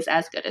nothing is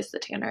as good as the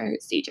Tanner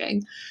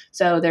staging.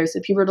 So there's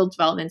the pubertal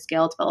development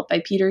scale developed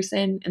by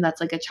Peterson, and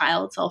that's like a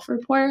child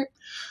self-report.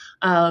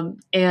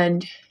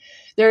 And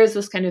there is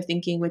this kind of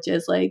thinking, which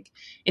is like,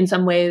 in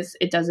some ways,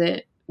 it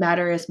doesn't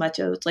matter as much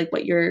as like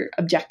what your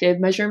objective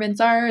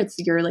measurements are. It's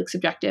your like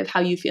subjective,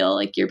 how you feel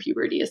like your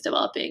puberty is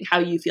developing, how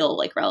you feel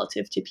like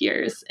relative to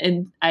peers.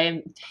 And I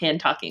am hand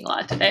talking a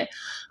lot today.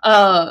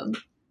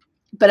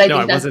 But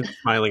I wasn't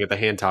smiling at the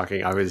hand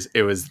talking.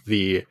 It was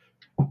the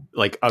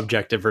like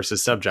objective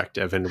versus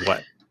subjective, and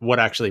what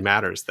actually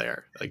matters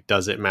there. Like,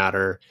 does it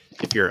matter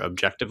if you're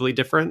objectively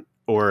different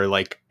or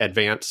like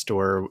advanced,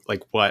 or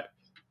like what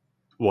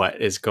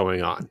is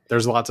going on?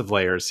 There's lots of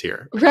layers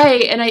here.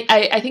 Right. And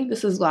I think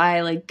this is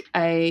why like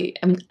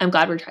I'm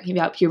glad we're talking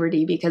about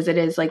puberty, because it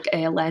is like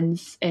a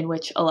lens in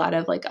which a lot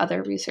of like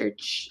other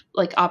research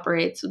like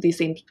operates with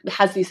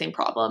has these same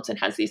problems and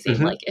has these same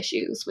like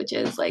issues, which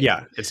is like,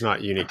 yeah, it's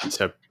not unique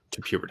to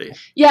puberty.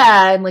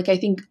 Yeah. And like I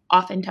think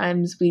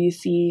oftentimes we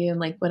see,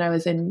 and like when I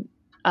was in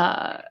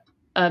a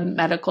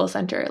medical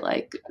center,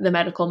 like the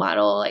medical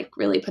model like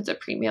really puts a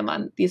premium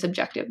on these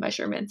objective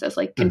measurements as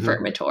like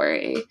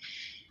confirmatory.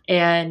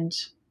 And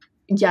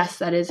yes,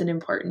 that is an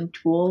important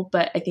tool,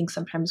 but I think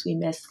sometimes we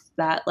miss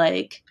that,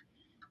 like,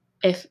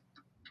 if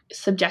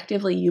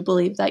subjectively you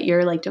believe that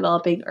you're like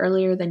developing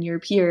earlier than your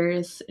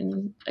peers,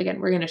 and again,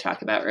 we're going to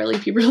talk about early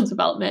pubertal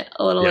development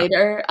a little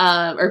later,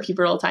 or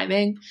pubertal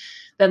timing,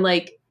 then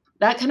like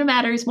that kind of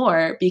matters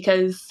more,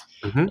 because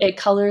it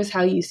colors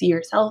how you see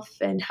yourself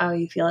and how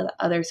you feel that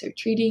others are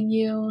treating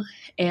you,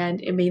 and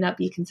it may not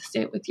be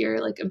consistent with your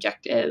like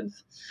objective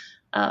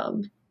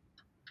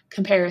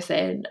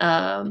comparison,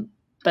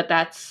 but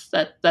that's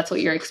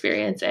what you're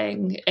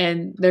experiencing.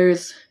 And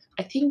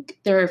I think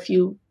there are a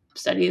few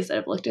studies that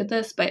have looked at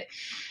this, but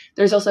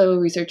there's also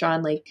research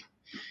on like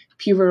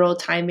pubertal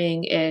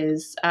timing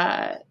is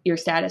your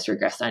status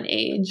regressed on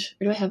age.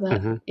 Or do I have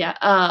that?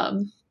 Yeah.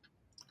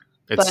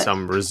 It's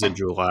some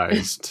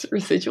residualized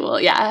residual.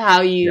 Yeah.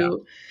 How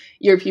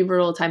your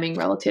pubertal timing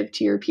relative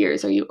to your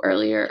peers. Are you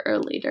earlier or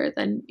later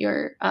than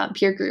your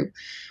peer group?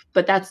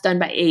 But that's done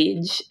by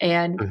age.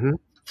 And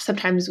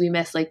sometimes we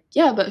miss like,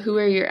 but who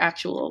are your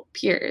actual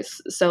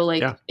peers? So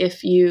like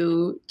if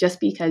you, just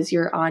because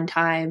you're on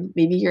time,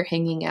 maybe you're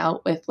hanging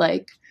out with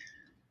like,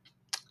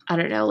 I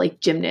don't know, like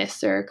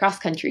gymnasts or cross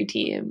country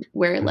team,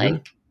 where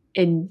like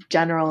in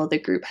general, the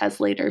group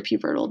has later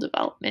pubertal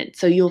development.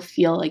 So you'll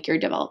feel like you're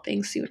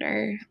developing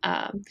sooner.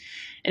 And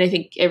I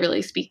think it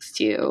really speaks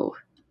to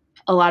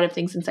a lot of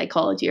things in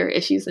psychology or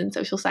issues in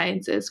social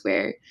sciences,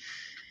 where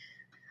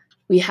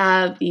we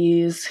have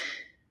these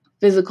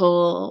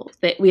physical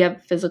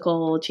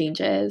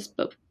changes,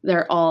 but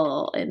they're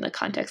all in the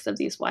context of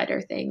these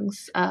wider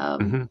things.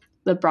 The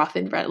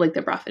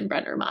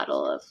Bronfenbrenner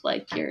model of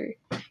like your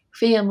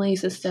family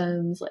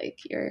systems, like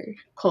your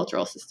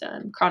cultural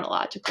system,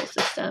 chronological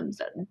systems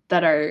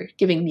that are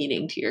giving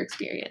meaning to your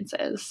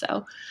experiences.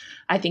 So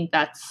I think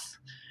that's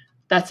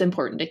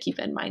important to keep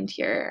in mind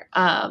here.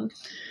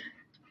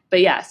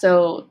 But yeah,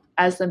 so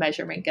as the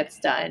measurement gets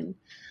done,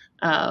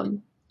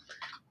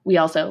 we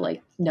also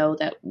like know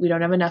that we don't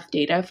have enough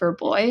data for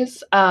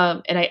boys.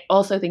 And I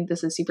also think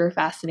this is super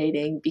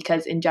fascinating,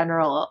 because in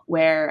general,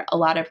 where a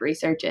lot of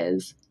research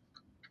is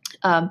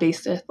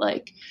based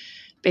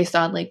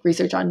on like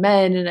research on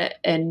men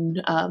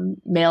and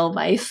male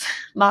mice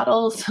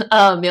models,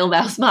 male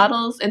mouse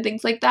models and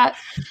things like that.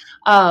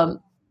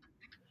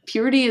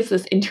 Puberty is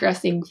this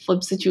interesting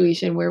flip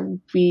situation where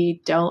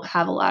we don't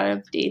have a lot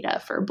of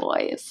data for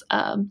boys.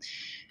 I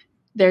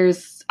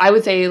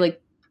would say like,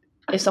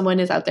 if someone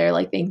is out there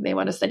like thinking they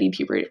want to study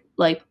puberty,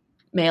 like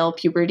male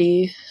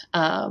puberty,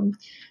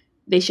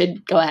 they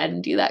should go ahead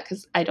and do that,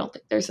 because I don't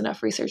think there's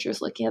enough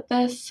researchers looking at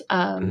this.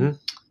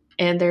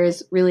 And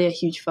there's really a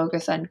huge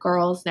focus on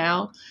girls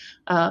now.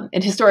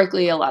 And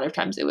historically, a lot of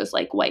times it was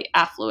like white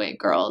affluent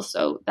girls.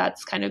 So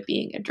that's kind of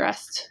being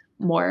addressed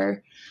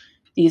more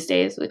these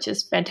days, which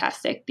is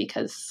fantastic,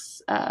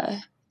 because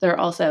they're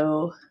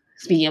also,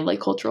 speaking of like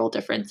cultural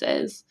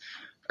differences,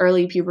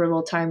 early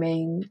pubertal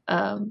timing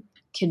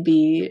can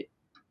be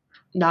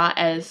not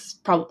as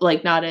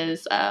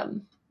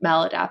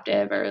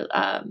maladaptive or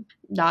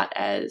not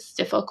as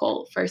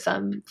difficult for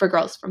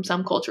girls from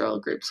some cultural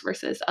groups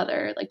versus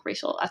other like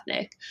racial,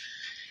 ethnic,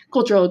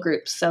 cultural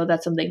groups. So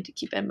that's something to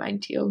keep in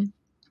mind too.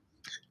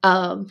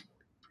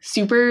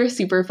 Super,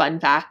 super fun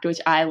fact, which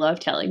I love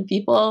telling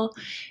people,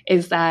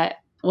 is that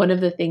one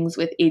of the things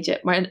with age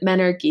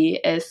menarche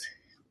is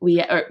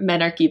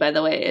menarche, by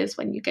the way, is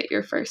when you get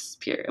your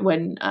first period,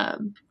 when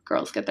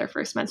girls get their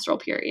first menstrual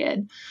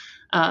period.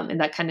 And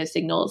that kind of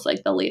signals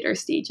like the later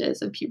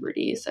stages of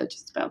puberty. So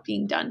just about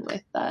being done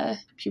with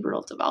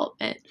pubertal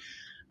development.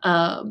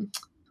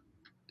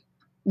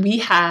 We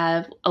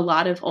have a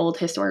lot of old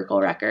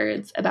historical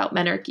records about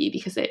menarche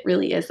because it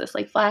really is this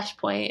like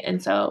flashpoint.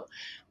 And so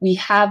we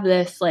have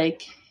this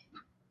like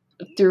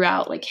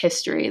throughout like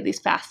history,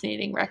 these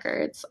fascinating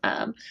records.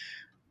 I'm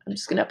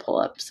just going to pull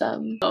up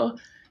some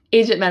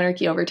age at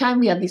menarche over time.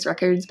 We have these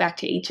records back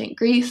to ancient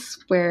Greece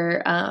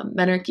where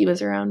menarche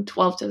was around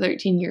 12 to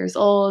 13 years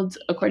old,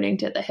 according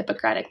to the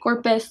Hippocratic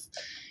Corpus.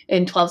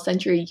 In 12th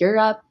century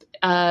Europe,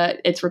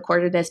 it's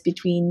recorded as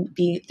between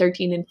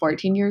 13 and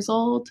 14 years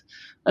old,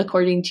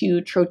 according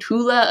to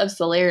Trotula of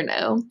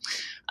Salerno.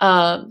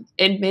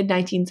 In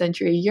mid-19th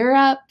century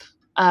Europe,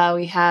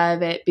 we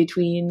have it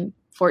between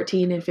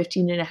 14 and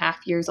 15 and a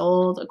half years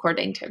old,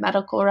 according to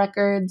medical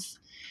records.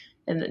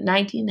 In the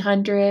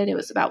 1900, it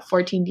was about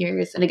 14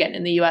 years. And again,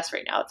 in the US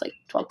right now, it's like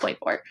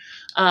 12.4.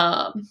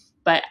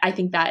 But I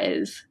think that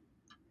is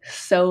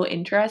so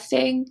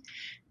interesting.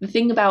 The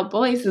thing about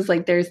boys is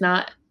like there's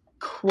not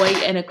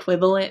quite an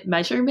equivalent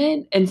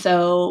measurement. And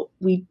so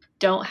we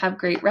don't have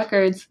great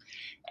records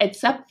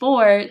except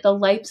for the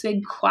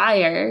Leipzig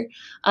choir.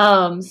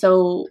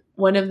 So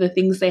one of the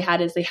things they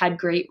had is they had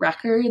great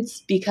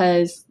records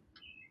because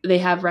they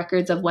have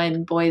records of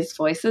when boys'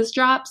 voices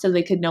drop, so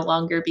they could no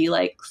longer be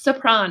like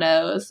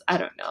sopranos. I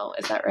don't know.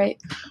 Is that right?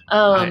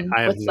 I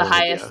have What's no the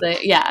highest? idea.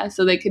 Yeah.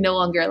 So they could no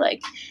longer like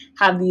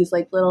have these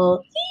like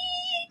little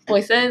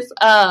voices.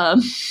 But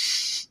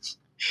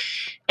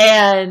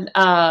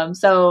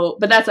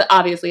that's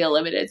obviously a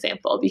limited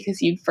sample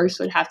because you first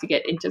would have to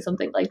get into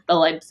something like the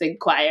Leipzig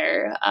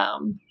choir.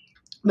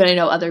 But I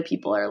know other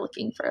people are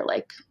looking for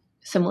like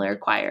similar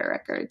choir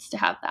records to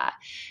have that.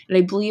 And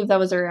I believe that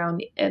was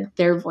around,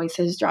 their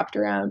voices dropped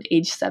around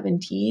age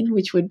 17,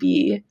 which would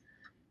be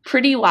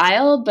pretty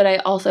wild. But I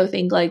also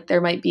think like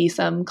there might be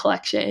some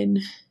collection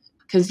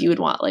because you would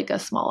want like a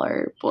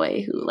smaller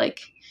boy who like,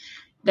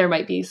 there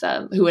might be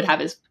some who would have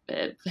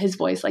his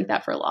voice like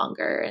that for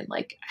longer. And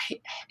like,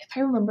 if I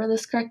remember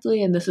this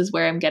correctly, and this is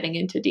where I'm getting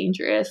into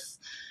dangerous,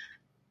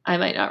 I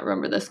might not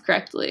remember this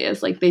correctly,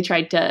 is like they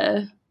tried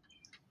to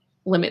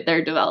limit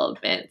their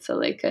development so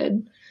they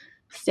could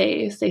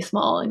stay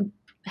small and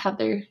have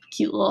their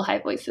cute little high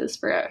voices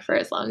for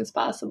as long as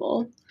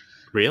possible.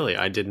 Really?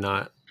 I didn't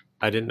know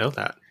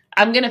that.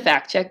 I'm going to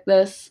fact check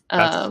this.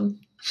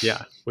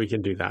 Yeah, we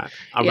can do that.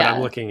 But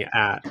I'm looking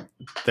at,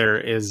 there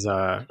is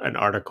an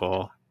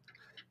article.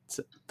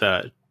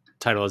 The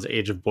title is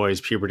Age of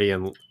Boys, Puberty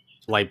in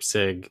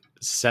Leipzig,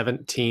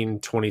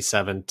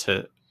 1727 to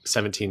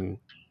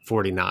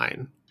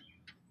 1749,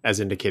 as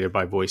indicated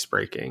by voice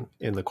breaking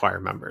in the choir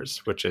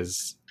members,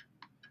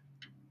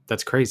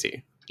 that's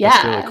crazy. Yeah.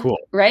 That's really cool.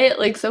 Right?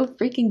 Like so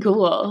freaking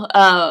cool.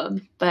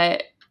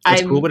 But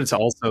it's cool, but it's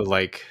also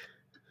like,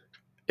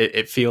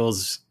 it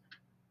feels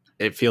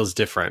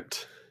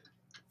different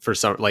for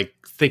some, like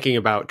thinking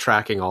about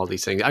tracking all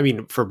these things. I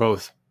mean, for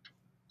both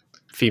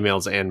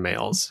females and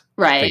males,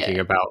 right? Thinking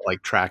about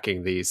like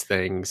tracking these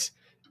things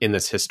in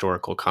this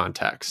historical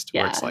context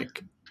where it's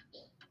like,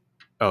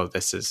 oh,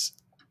 this is,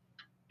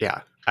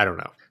 I don't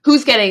know.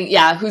 Who's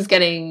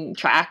getting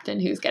tracked and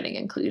who's getting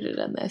included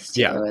in this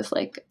too is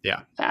like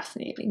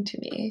fascinating to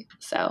me.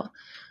 So,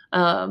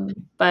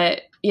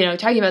 but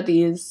talking about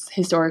these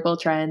historical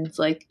trends,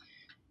 like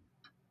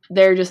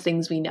they're just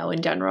things we know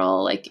in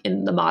general, like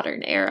in the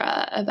modern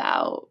era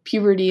about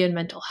puberty and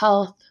mental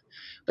health,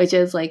 which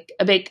is like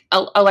a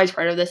large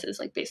part of this is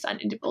like based on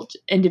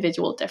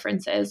individual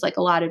differences. Like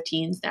a lot of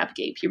teens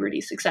navigate puberty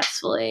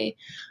successfully.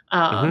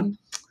 And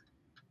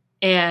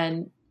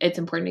it's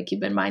important to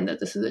keep in mind that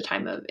this is a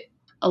time of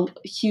a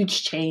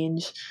huge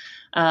change,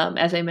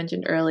 as I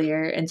mentioned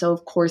earlier. And so,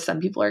 of course,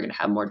 some people are going to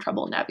have more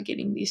trouble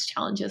navigating these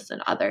challenges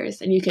than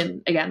others. And you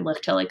can, again,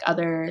 look to like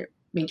other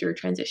major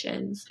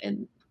transitions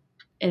in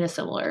a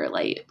similar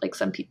light. Like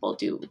some people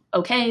do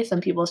okay.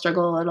 Some people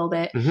struggle a little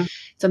bit.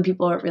 Some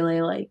people are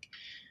really like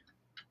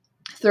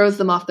throws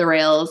them off the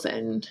rails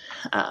and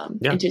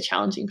into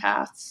challenging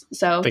paths.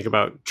 So think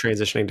about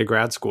transitioning to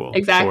grad school,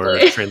 exactly, or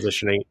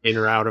transitioning in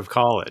or out of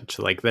college.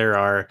 Like there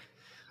are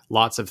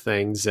lots of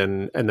things,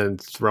 and then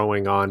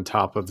throwing on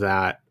top of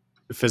that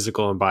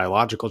physical and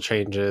biological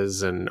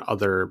changes and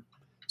other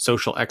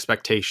social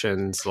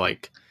expectations.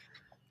 Like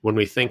when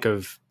we think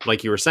of,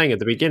 like you were saying at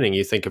the beginning,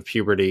 you think of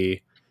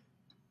puberty,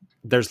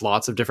 there's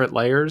lots of different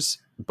layers,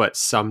 but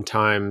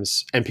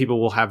sometimes, and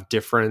people will have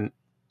different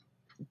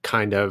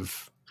kind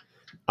of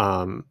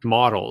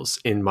models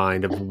in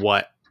mind of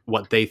what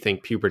they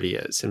think puberty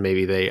is, and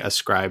maybe they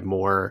ascribe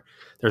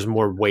there's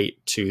more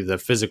weight to the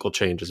physical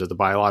changes or the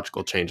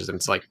biological changes, and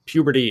it's like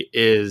puberty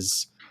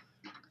is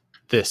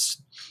this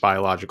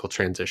biological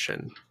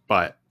transition,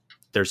 but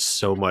there's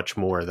so much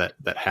more that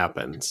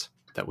happens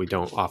that we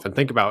don't often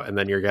think about. And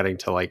then you're getting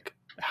to like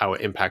how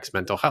it impacts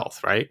mental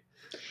health, right?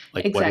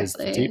 Like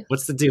exactly.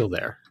 What's the deal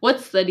there?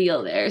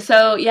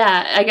 So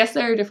I guess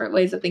there are different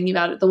ways of thinking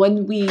about it. The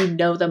one we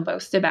know the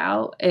most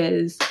about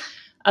is,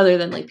 other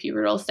than like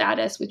pubertal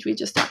status, which we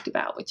just talked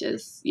about, which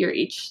is your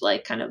age,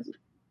 like kind of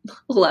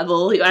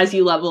level as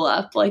you level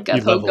up, like a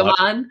You level up.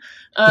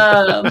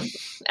 Pokemon,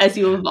 as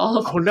you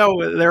evolve. Oh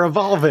no, they're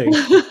evolving.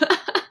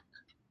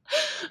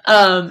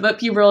 But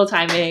pubertal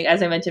timing,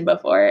 as I mentioned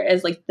before,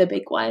 is like the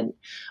big one.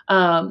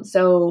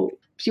 So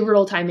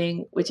pubertal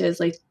timing, which is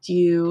like, do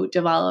you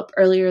develop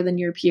earlier than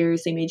your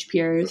peers, same age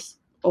peers,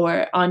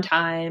 or on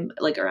time,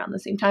 like around the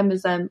same time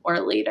as them, or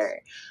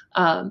later?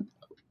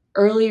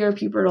 Earlier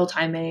pubertal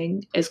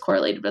timing is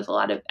correlated with a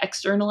lot of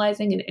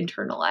externalizing and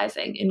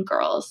internalizing in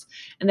girls.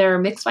 And there are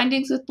mixed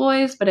findings with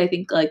boys, but I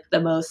think like the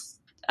most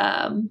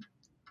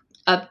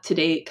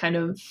up-to-date kind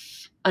of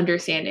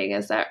understanding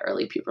is that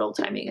early pubertal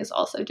timing is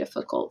also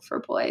difficult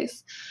for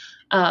boys.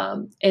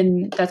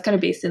 And that's kind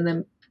of based in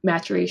the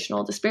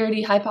maturational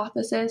disparity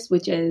hypothesis,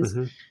 which is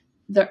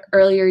the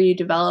earlier you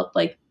develop,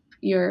 like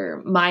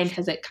your mind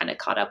hasn't kind of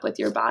caught up with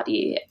your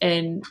body.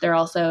 And they're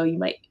also, you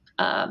might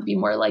be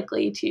more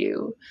likely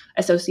to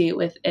associate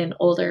with an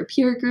older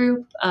peer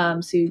group.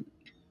 So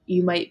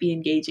you might be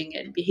engaging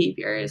in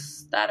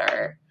behaviors that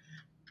are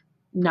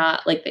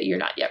not like that you're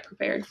not yet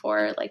prepared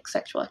for, like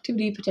sexual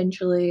activity,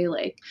 potentially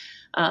like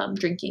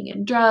drinking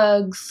and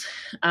drugs.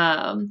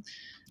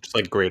 Just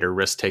like greater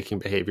risk-taking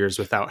behaviors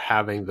without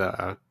having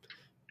the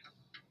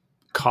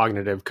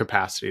cognitive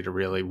capacity to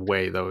really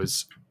weigh the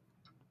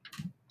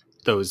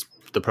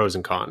pros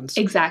and cons.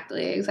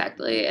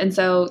 Exactly. And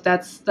so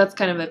that's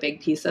kind of a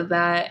big piece of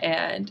that.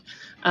 And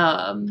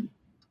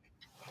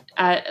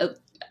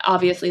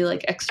obviously,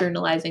 like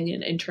externalizing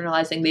and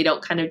internalizing, they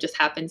don't kind of just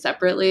happen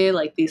separately.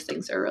 Like these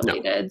things are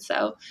related. No.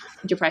 So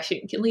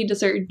depression can lead to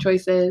certain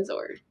choices,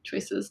 or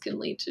choices can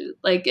lead to,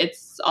 like,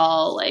 it's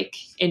all like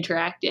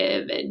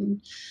interactive,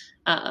 and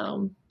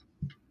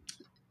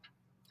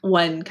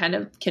one kind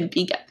of can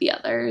beget the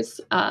others,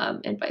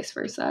 and vice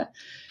versa.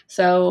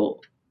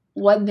 So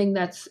one thing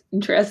that's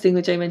interesting,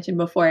 which I mentioned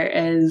before,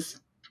 is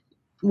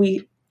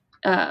the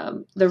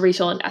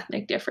racial and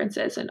ethnic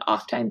differences in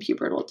off-time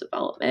pubertal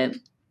development.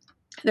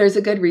 There's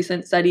a good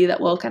recent study that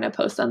we'll kind of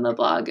post on the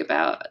blog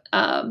about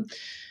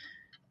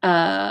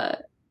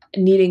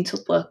needing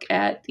to look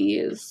at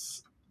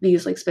these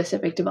like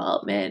specific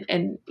development,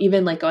 and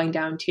even like going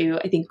down to,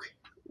 I think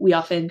we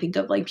often think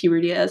of like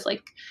puberty as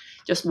like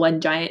just one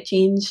giant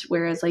change,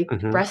 whereas like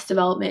breast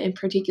development in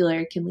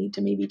particular can lead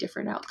to maybe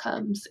different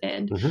outcomes.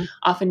 And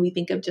often we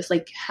think of just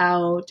like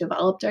how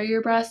developed are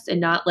your breasts, and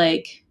not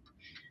like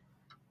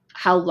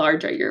how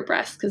large are your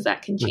breasts, because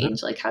that can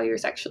change like how you're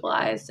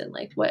sexualized and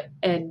like what.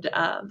 And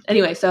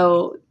anyway,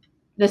 so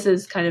this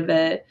is kind of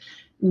a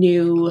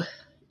new,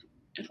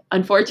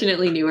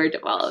 unfortunately newer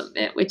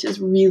development, which is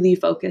really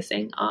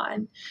focusing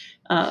on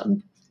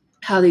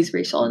how these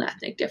racial and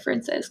ethnic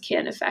differences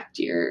can affect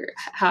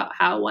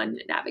how one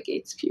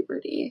navigates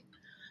puberty.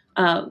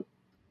 To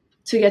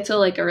get to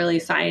like a really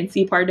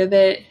sciencey part of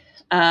it,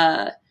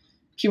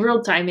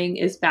 pubertal timing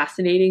is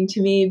fascinating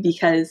to me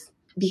because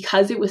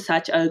it was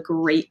such a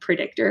great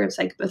predictor of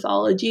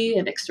psychopathology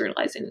and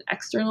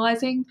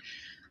externalizing.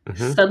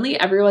 Suddenly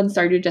everyone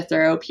started to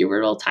throw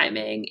pubertal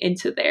timing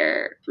into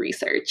their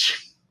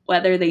research,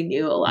 whether they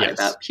knew a lot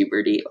about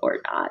puberty or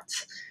not.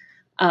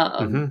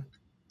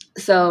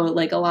 So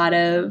like a lot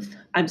of,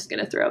 I'm just going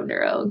to throw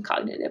neuro and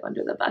cognitive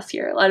under the bus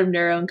here. A lot of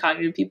neuro and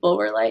cognitive people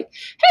were like,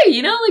 hey,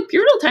 like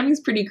pubertal timing is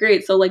pretty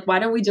great. So like, why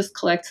don't we just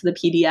collect the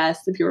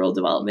PDS, the pubertal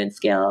development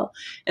scale,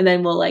 and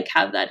then we'll like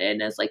have that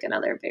in as like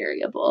another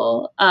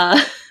variable.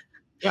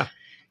 Yeah,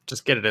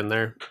 just get it in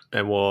there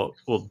and we'll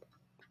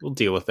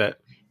deal with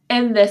it.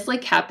 And this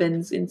like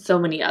happens in so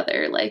many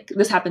other, like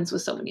this happens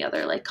with so many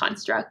other like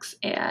constructs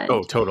and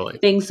totally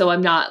things. So I'm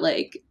not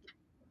like,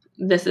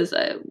 this is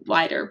a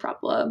wider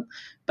problem,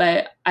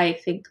 but I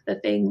think the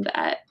thing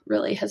that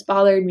really has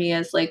bothered me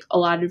is like a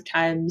lot of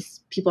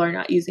times people are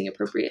not using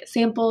appropriate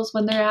samples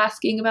when they're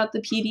asking about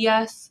the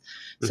PDS.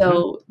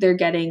 So they're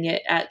getting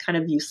it at kind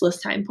of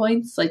useless time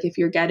points. Like if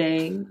you're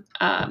getting,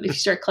 if you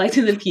start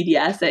collecting the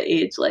PDS at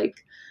age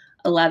like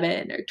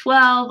 11 or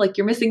 12, like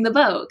you're missing the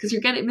boat, because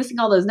you're missing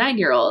all those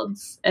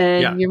 9-year-olds,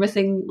 and you're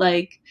missing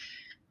like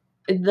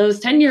those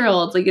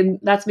 10-year-olds, like, and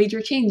that's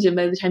major change. And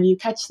by the time you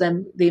catch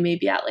them, they may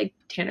be at like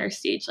Tanner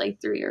stage, like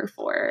 3 or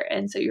 4.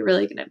 And so you're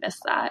really going to miss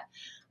that.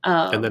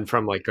 And then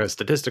from like a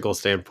statistical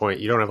standpoint,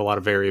 you don't have a lot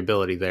of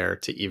variability there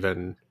to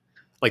even,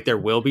 like, there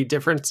will be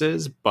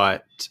differences,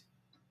 but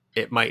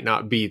it might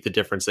not be the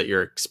difference that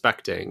you're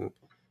expecting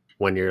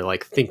when you're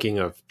like thinking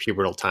of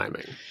pubertal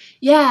timing.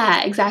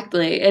 Yeah,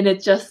 exactly. And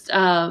it just,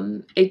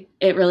 it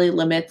really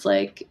limits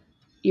like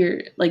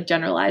you're like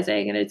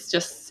generalizing, and it's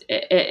just,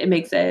 it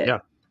makes it,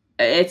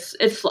 it's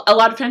a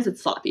lot of times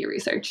it's sloppy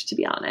research, to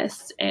be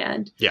honest.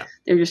 And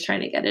they're just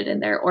trying to get it in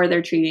there, or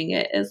they're treating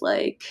it as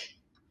like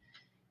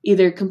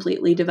either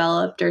completely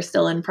developed or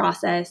still in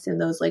process. And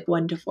those like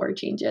 1 to 4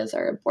 changes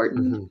are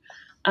important.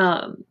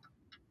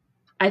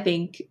 I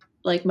think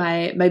like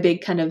my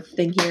big kind of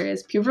thing here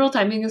is pubertal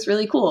timing is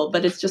really cool,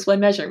 but it's just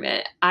one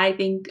measurement. I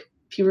think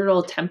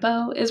pubertal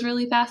tempo is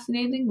really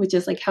fascinating, which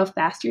is like how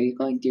fast are you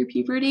going through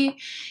puberty.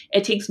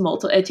 It takes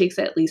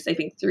at least, I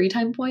think, 3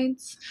 time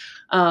points.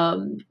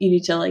 You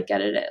need to like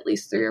get it at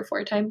least 3 or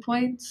 4 time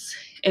points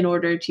in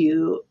order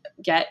to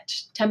get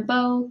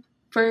tempo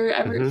for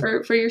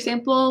for your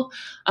sample.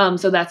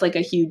 So that's like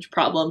a huge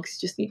problem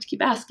because you just need to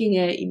keep asking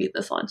it. You need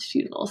this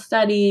longitudinal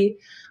study.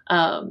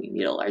 You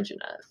need a large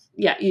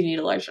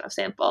enough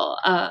sample.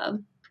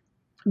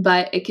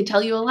 But it can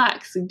tell you a lot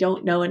because you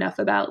don't know enough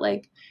about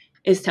like,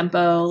 is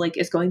tempo, like,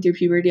 is going through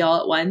puberty all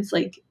at once,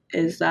 like,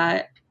 is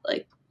that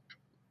like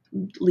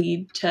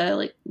lead to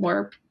like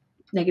more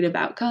negative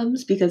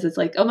outcomes because it's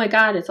like, oh my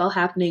god, it's all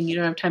happening, you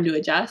don't have time to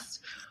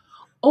adjust?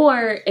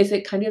 Or is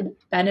it kind of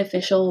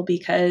beneficial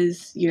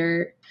because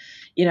you're,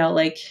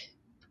 like,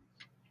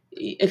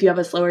 if you have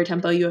a slower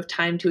tempo, you have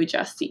time to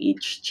adjust to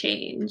each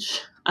change.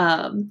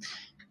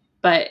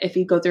 But if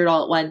you go through it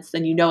all at once,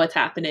 then you know what's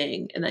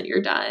happening and then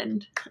you're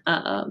done.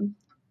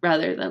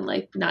 Rather than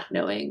like not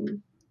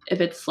knowing if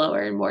it's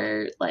slower and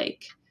more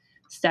like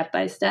step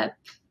by step,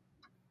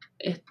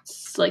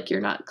 it's like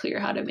you're not clear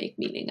how to make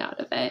meaning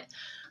out of it.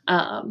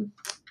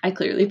 I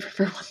clearly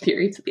prefer one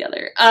theory to the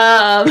other.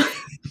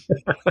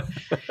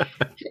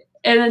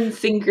 And then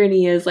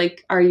synchrony is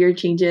like, are your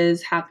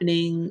changes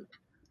happening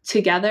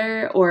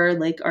together or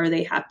like are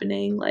they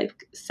happening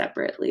like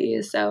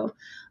separately? So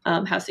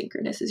how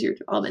synchronous is your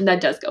development? And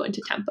that does go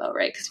into tempo,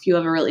 right? Because if you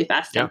have a really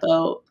fast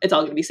tempo, it's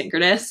all going to be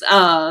synchronous.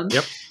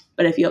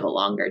 But if you have a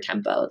longer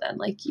tempo, then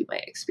like you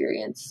might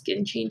experience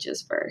skin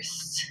changes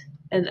first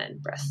and then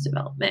breast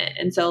development.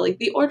 And so like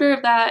the order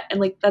of that, and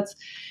like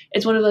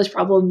it's one of those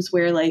problems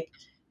where like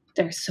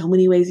there's so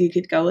many ways you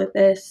could go with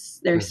this.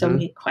 There's so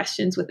many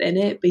questions within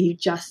it, but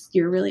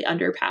you're really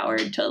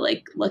underpowered to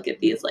like look at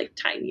these like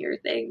tinier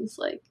things,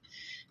 like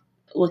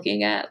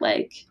looking at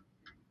like,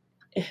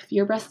 if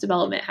your breast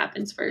development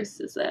happens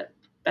first, is it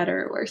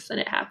better or worse than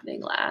it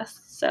happening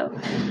last? So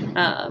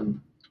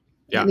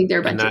I think there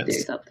are a bunch of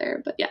theories out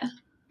there, but yeah.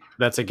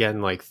 That's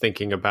again, like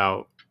thinking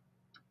about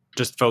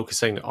just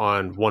focusing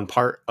on one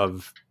part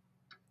of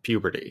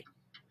puberty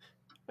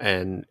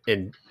and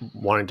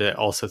wanting to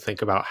also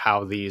think about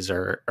how these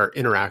are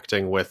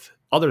interacting with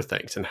other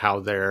things and how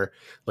they're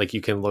like,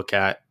 you can look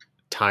at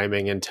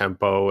timing and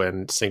tempo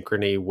and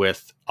synchrony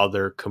with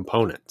other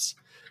components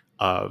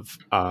of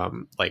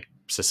like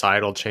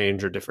societal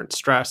change or different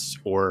stress,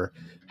 or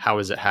how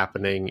is it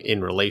happening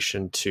in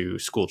relation to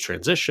school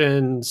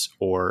transitions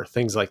or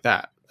things like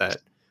that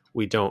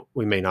we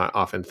may not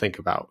often think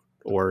about,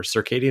 or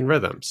circadian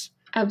rhythms.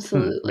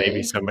 Absolutely.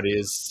 Maybe somebody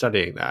is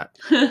studying that,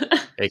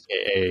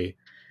 aka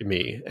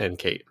me and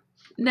Kate.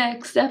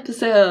 Next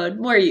episode,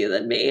 more you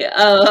than me.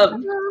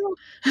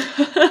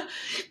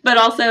 But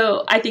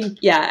also, I think,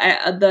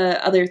 the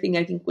other thing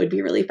I think would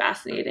be really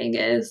fascinating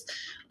is,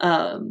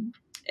 and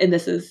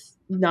this is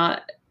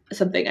not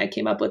something I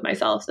came up with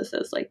myself. This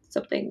is like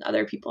something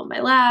other people in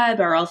my lab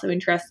are also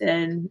interested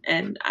in,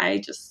 and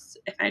I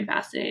find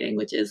fascinating,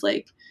 which is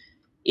like,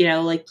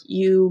 like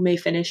you may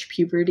finish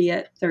puberty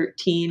at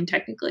 13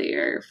 technically,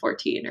 or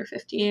 14 or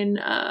 15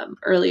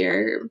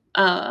 earlier,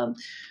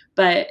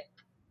 but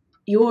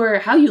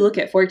how you look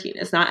at 14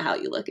 is not how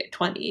you look at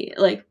 20,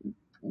 like,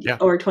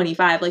 or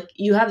 25. Like,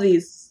 you have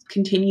these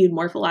continued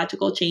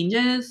morphological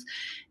changes,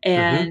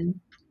 and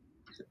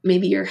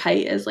maybe your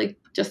height is like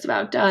just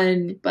about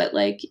done, but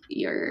like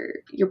your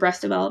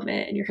breast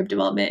development and your hip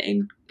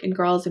development in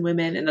girls and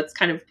women, and that's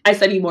kind of, I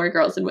study more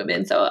girls and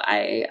women, so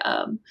I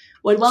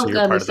would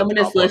welcome if someone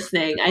is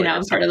listening. I know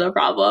I'm part of the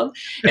problem.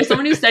 If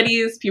someone who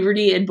studies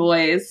puberty in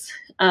boys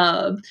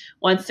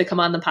wants to come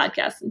on the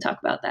podcast and talk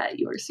about that,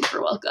 you are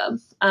super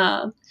welcome.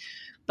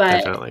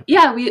 But definitely.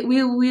 Yeah, we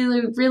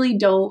really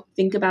don't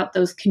think about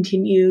those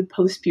continued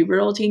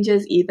post-pubertal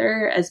changes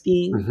either as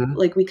being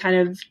like, we kind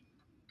of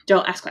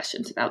don't ask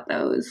questions about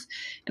those.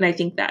 And I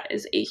think that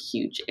is a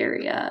huge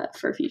area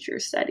for future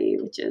study,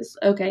 which is,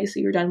 okay, so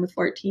you're done with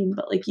 14,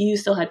 but like you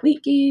still had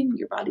weight gain,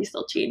 your body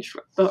still changed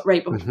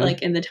right before,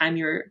 like in the time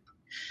you were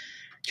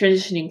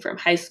transitioning from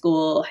high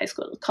school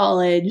to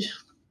college.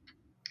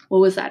 What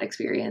was that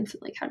experience?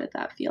 And like, how did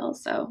that feel?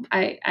 So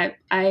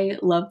I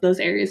love those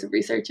areas of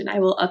research, and I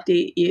will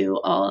update you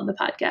all on the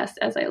podcast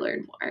as I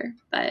learn more.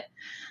 But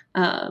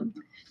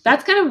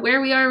that's kind of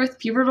where we are with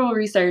pubertal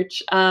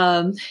research.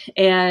 And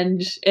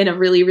in a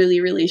really, really,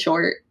 really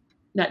short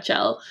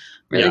nutshell,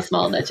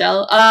 small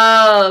nutshell.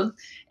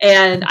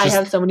 And I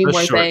have so many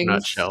more things.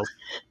 Nutshell.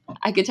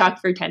 I could talk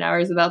for 10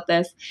 hours about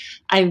this.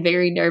 I'm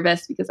very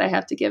nervous because I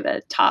have to give a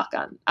talk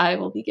I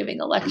will be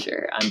giving a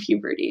lecture on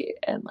puberty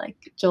in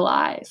like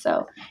July.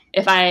 So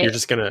you're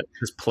just going to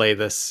play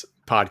this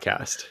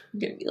podcast. I'm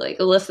going to be like,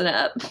 listen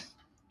up.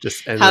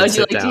 How would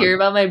you like to hear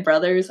about my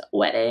brother's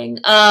wedding?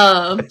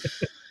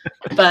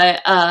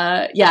 But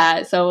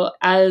so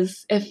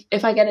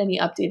if I get any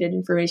updated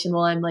information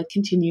while I'm like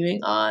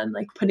continuing on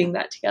like putting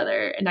that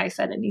together, and I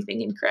said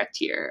anything incorrect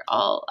here,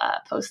 I'll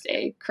post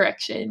a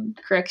correction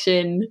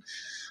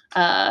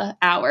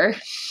hour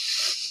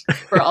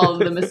for all of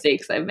the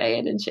mistakes I've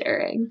made in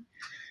sharing.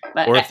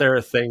 But or if there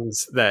are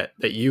things that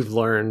you've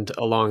learned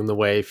along the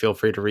way, feel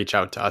free to reach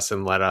out to us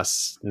and let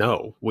us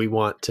know. We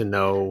want to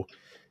know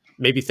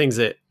maybe things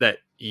that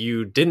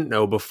you didn't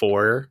know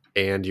before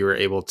and you were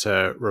able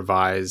to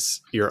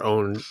revise your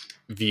own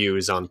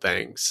views on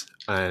things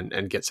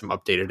and get some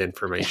updated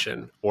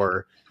information,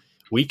 or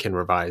we can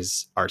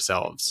revise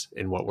ourselves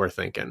in what we're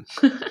thinking.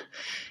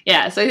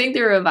 Yeah, so I think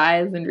the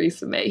revise and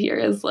resubmit here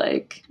is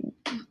like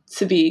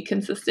to be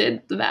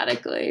consistent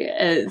thematically,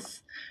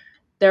 as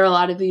there are a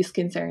lot of these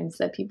concerns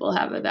that people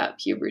have about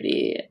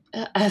puberty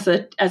as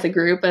a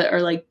group,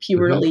 or like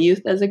pubertal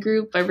youth as a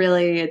group, but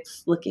really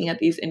it's looking at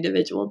these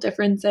individual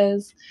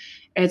differences.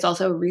 And it's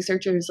also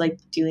researchers like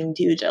doing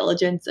due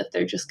diligence if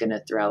they're just going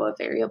to throw a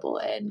variable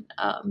in,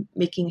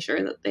 making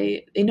sure that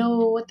they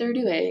know what they're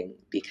doing,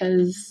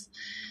 because,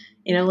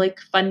 you know, like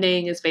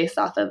funding is based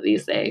off of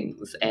these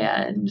things,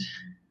 and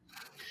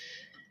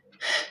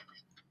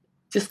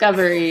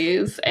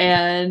discoveries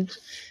and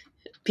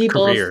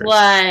people's Careers.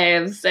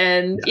 lives,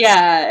 and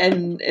Yes.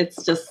 and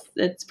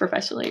it's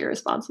professionally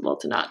irresponsible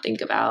to not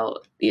think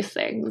about these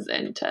things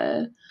and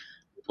to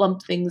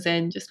lump things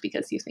in just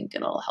because you think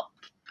it'll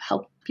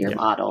help your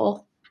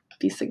model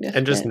be significant.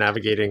 And just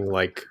navigating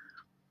like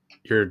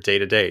your day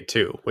to day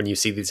too. When you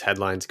see these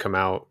headlines come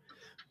out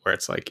where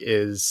it's like,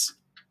 is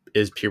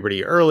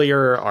puberty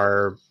earlier,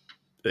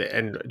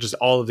 and just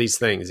all of these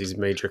things, these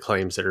major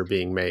claims that are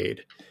being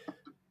made,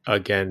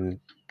 again,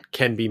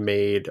 can be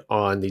made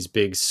on these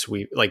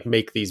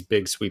make these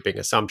big sweeping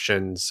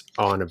assumptions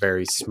on a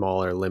very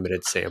smaller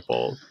limited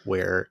sample,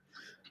 where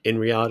in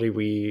reality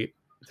we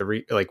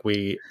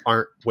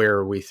aren't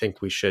where we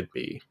think we should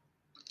be.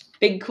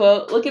 Big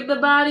quote, look at the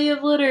body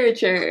of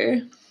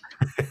literature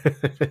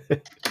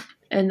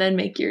and then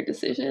make your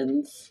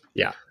decisions.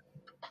 Yeah.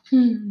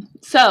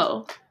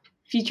 So,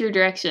 future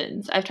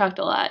directions. I've talked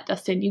a lot.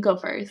 Dustin, you go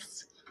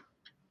first.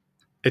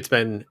 It's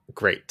been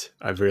great.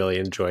 I've really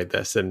enjoyed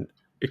this, and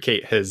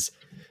Kate has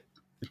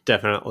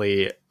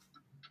definitely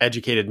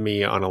educated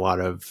me on a lot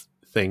of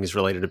things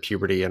related to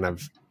puberty, and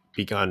I've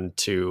begun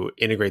to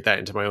integrate that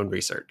into my own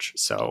research.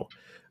 So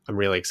I'm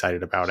really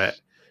excited about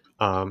it.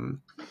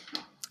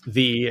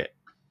 The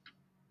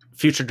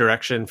future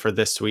direction for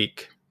this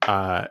week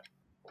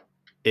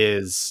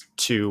is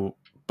to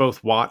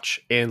both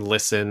watch and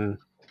listen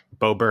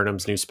Bo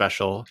Burnham's new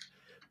special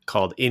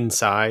called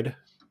Inside.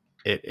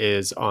 It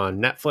is on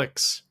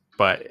Netflix,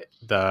 but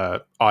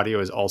the audio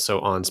is also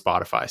on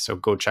Spotify. So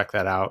go check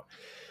that out.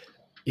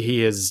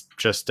 He is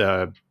just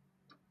a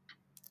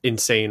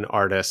insane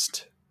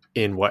artist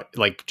in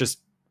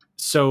just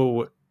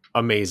so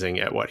amazing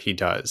at what he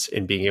does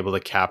in being able to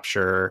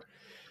capture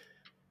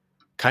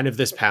kind of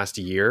this past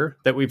year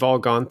that we've all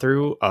gone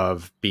through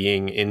of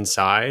being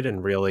inside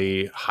and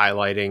really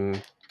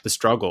highlighting the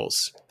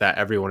struggles that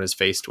everyone is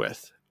faced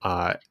with.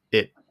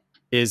 It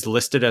is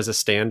listed as a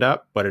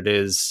stand-up, but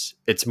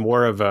it's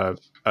more of a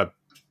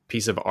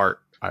piece of art,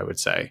 I would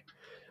say.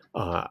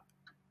 I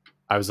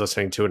was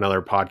listening to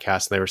another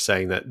podcast and they were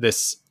saying that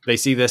they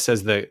see this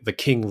as the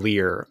King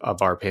Lear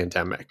of our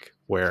pandemic,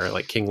 where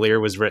like King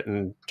Lear was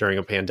written during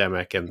a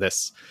pandemic, and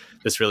this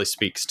really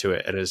speaks to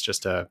it. And is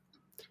just a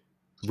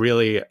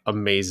really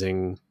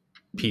amazing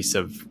piece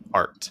of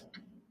art.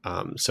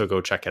 So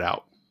go check it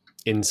out.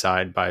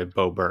 Inside by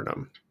Bo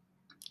Burnham.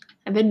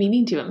 I've been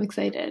meaning to. I'm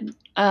excited.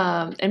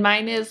 And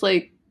mine is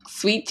like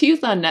Sweet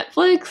Tooth on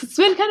Netflix. It's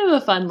been kind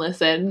of a fun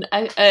listen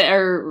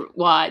or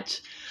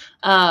watch.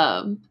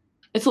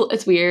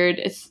 It's weird.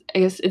 I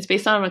guess it's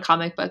based on a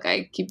comic book.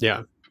 I keep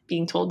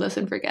being told this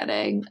and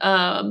forgetting.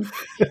 And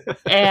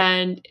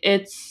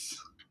it's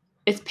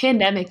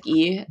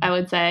pandemic-y, I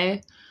would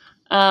say.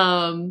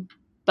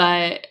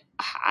 But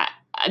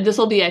this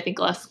will be, I think,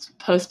 less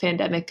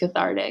post-pandemic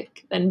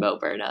cathartic than Bo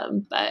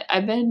Burnham. But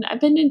I've been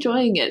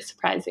enjoying it,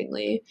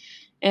 surprisingly,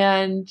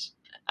 and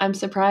I'm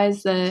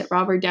surprised that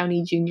Robert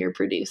Downey Jr.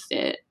 produced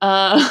it.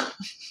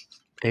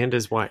 And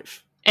his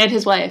wife.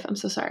 I'm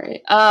so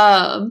sorry.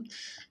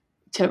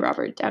 To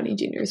Robert Downey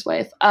Jr.'s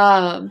wife.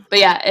 But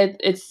yeah,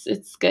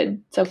 it's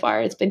good so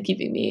far. It's been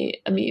keeping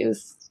me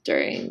amused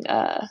during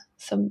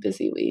some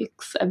busy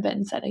weeks. I've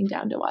been sitting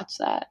down to watch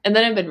that, and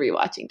then I've been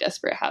rewatching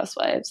Desperate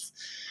Housewives.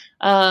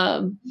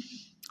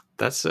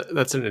 That's an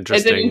interesting.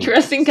 It's an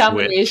interesting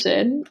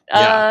combination.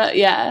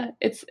 Yeah,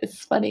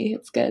 it's funny.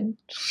 It's good.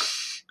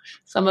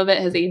 Some of it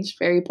has aged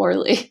very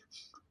poorly.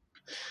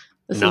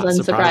 This Not is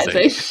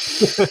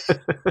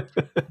unsurprising.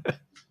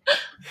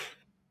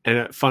 And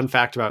a fun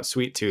fact about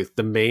Sweet Tooth,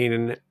 the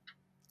main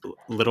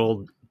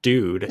little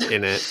dude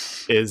in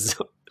it is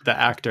the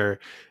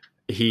actor.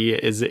 He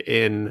is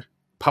in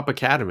Pup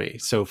Academy.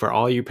 So for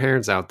all you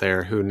parents out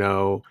there who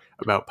know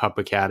about Pup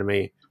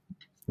Academy,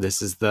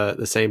 this is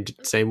the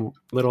same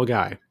little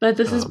guy. But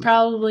this is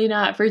probably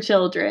not for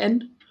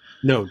children.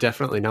 No,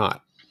 definitely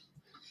not.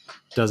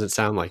 Doesn't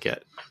sound like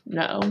it.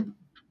 No.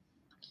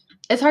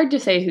 It's hard to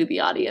say who the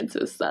audience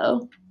is,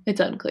 though.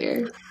 It's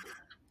unclear.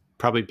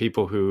 Probably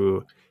people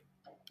who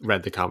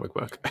read the comic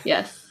book.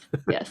 Yes,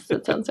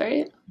 that sounds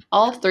right.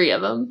 All three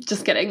of them.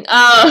 Just kidding.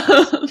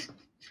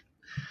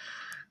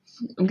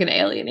 I'm going to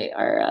alienate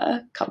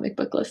our comic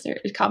book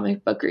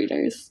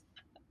readers,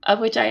 of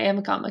which I am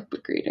a comic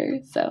book reader.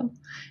 So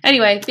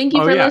anyway, thank you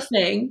for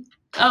listening.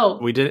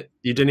 Oh, you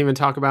didn't even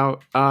talk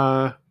about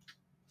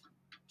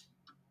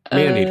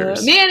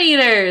Man-Eaters.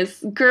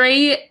 Man-Eaters.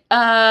 Great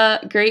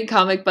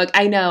comic book.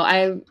 I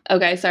know.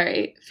 Okay,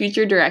 sorry.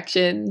 Future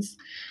directions.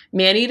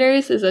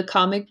 Man-Eaters is a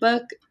comic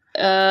book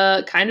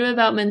kind of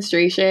about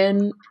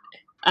menstruation.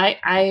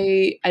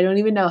 I don't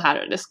even know how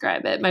to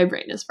describe it. My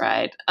brain is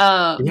fried.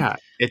 Yeah,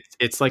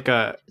 it's like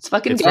it's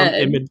fucking good. From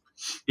Image.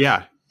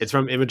 Yeah, it's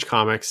from Image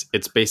Comics.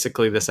 It's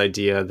basically this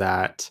idea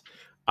that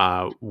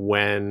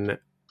when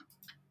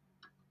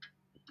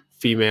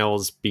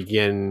females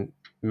begin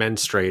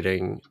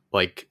menstruating,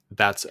 like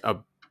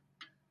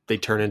they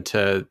turn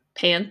into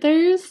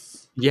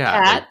panthers.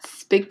 Yeah,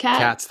 cats, big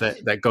cats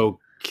that go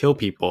kill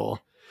people,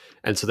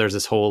 and so there's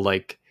this whole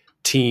like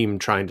team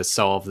trying to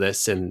solve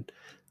this and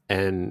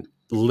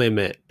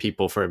limit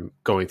people from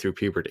going through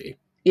puberty.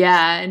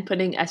 Yeah, and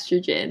putting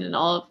estrogen and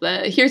all of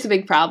the. Here's a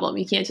big problem.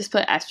 You can't just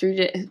put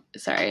estrogen.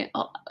 Sorry,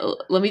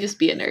 let me just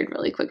be a nerd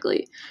really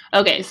quickly.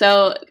 Okay,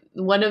 so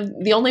one of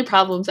the only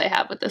problems I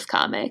have with this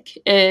comic,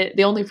 is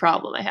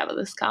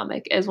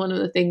one of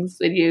the things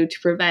they do to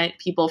prevent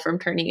people from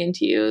turning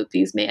into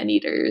these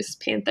man-eaters,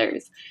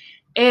 panthers,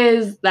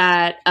 is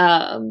that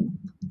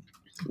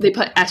they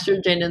put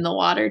estrogen in the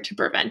water to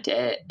prevent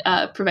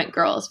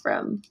girls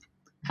from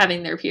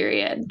having their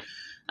period.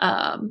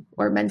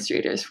 Or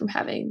menstruators from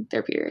having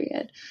their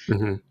period.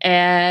 Mm-hmm.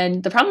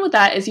 And the problem with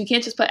that is you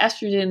can't just put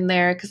estrogen in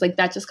there because like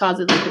that just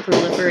causes like the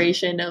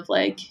proliferation of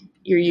like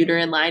your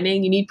uterine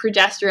lining. You need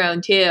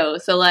progesterone too.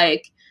 So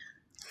like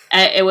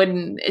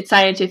it's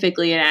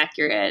scientifically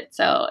inaccurate.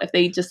 So if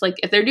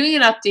they're doing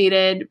an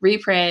updated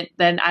reprint,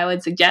 then I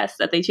would suggest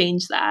that they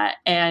change that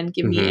and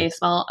give me a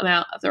small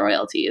amount of the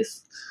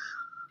royalties.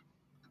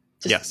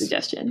 Just a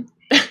suggestion.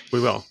 We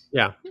will.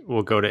 Yeah.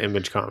 We'll go to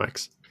Image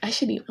Comics. I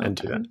should email and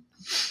do that.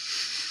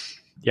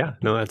 Yeah,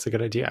 no, that's a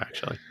good idea,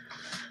 actually.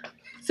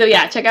 So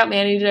yeah, check out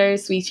Man-Eater,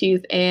 Sweet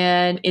Tooth,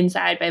 and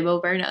Inside by Bo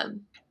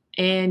Burnham.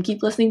 And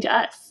keep listening to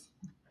us.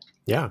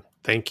 Yeah,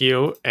 thank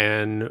you.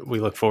 And we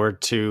look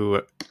forward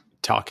to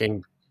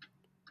talking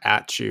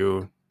at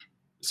you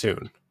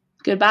soon.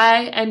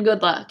 Goodbye and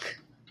good luck.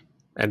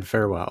 And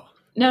farewell.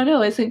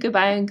 No, isn't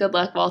goodbye and good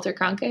luck Walter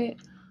Cronkite?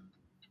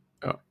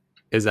 Oh,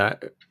 is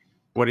that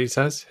what he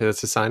says?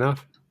 That's a sign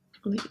off?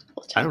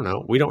 I don't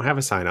know. We don't have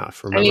a sign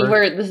off. Remember?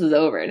 I mean, this is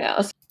over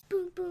now.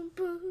 Boom, boom,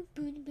 boom,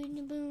 boom, boom,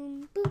 boom,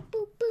 boom, boom, boom,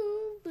 boom,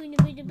 boom,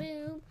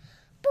 boom,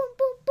 boom,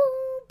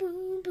 boom,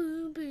 boom,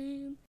 boom,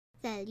 boom.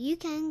 The You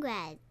Can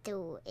Grad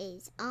School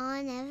is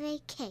on a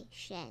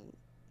vacation.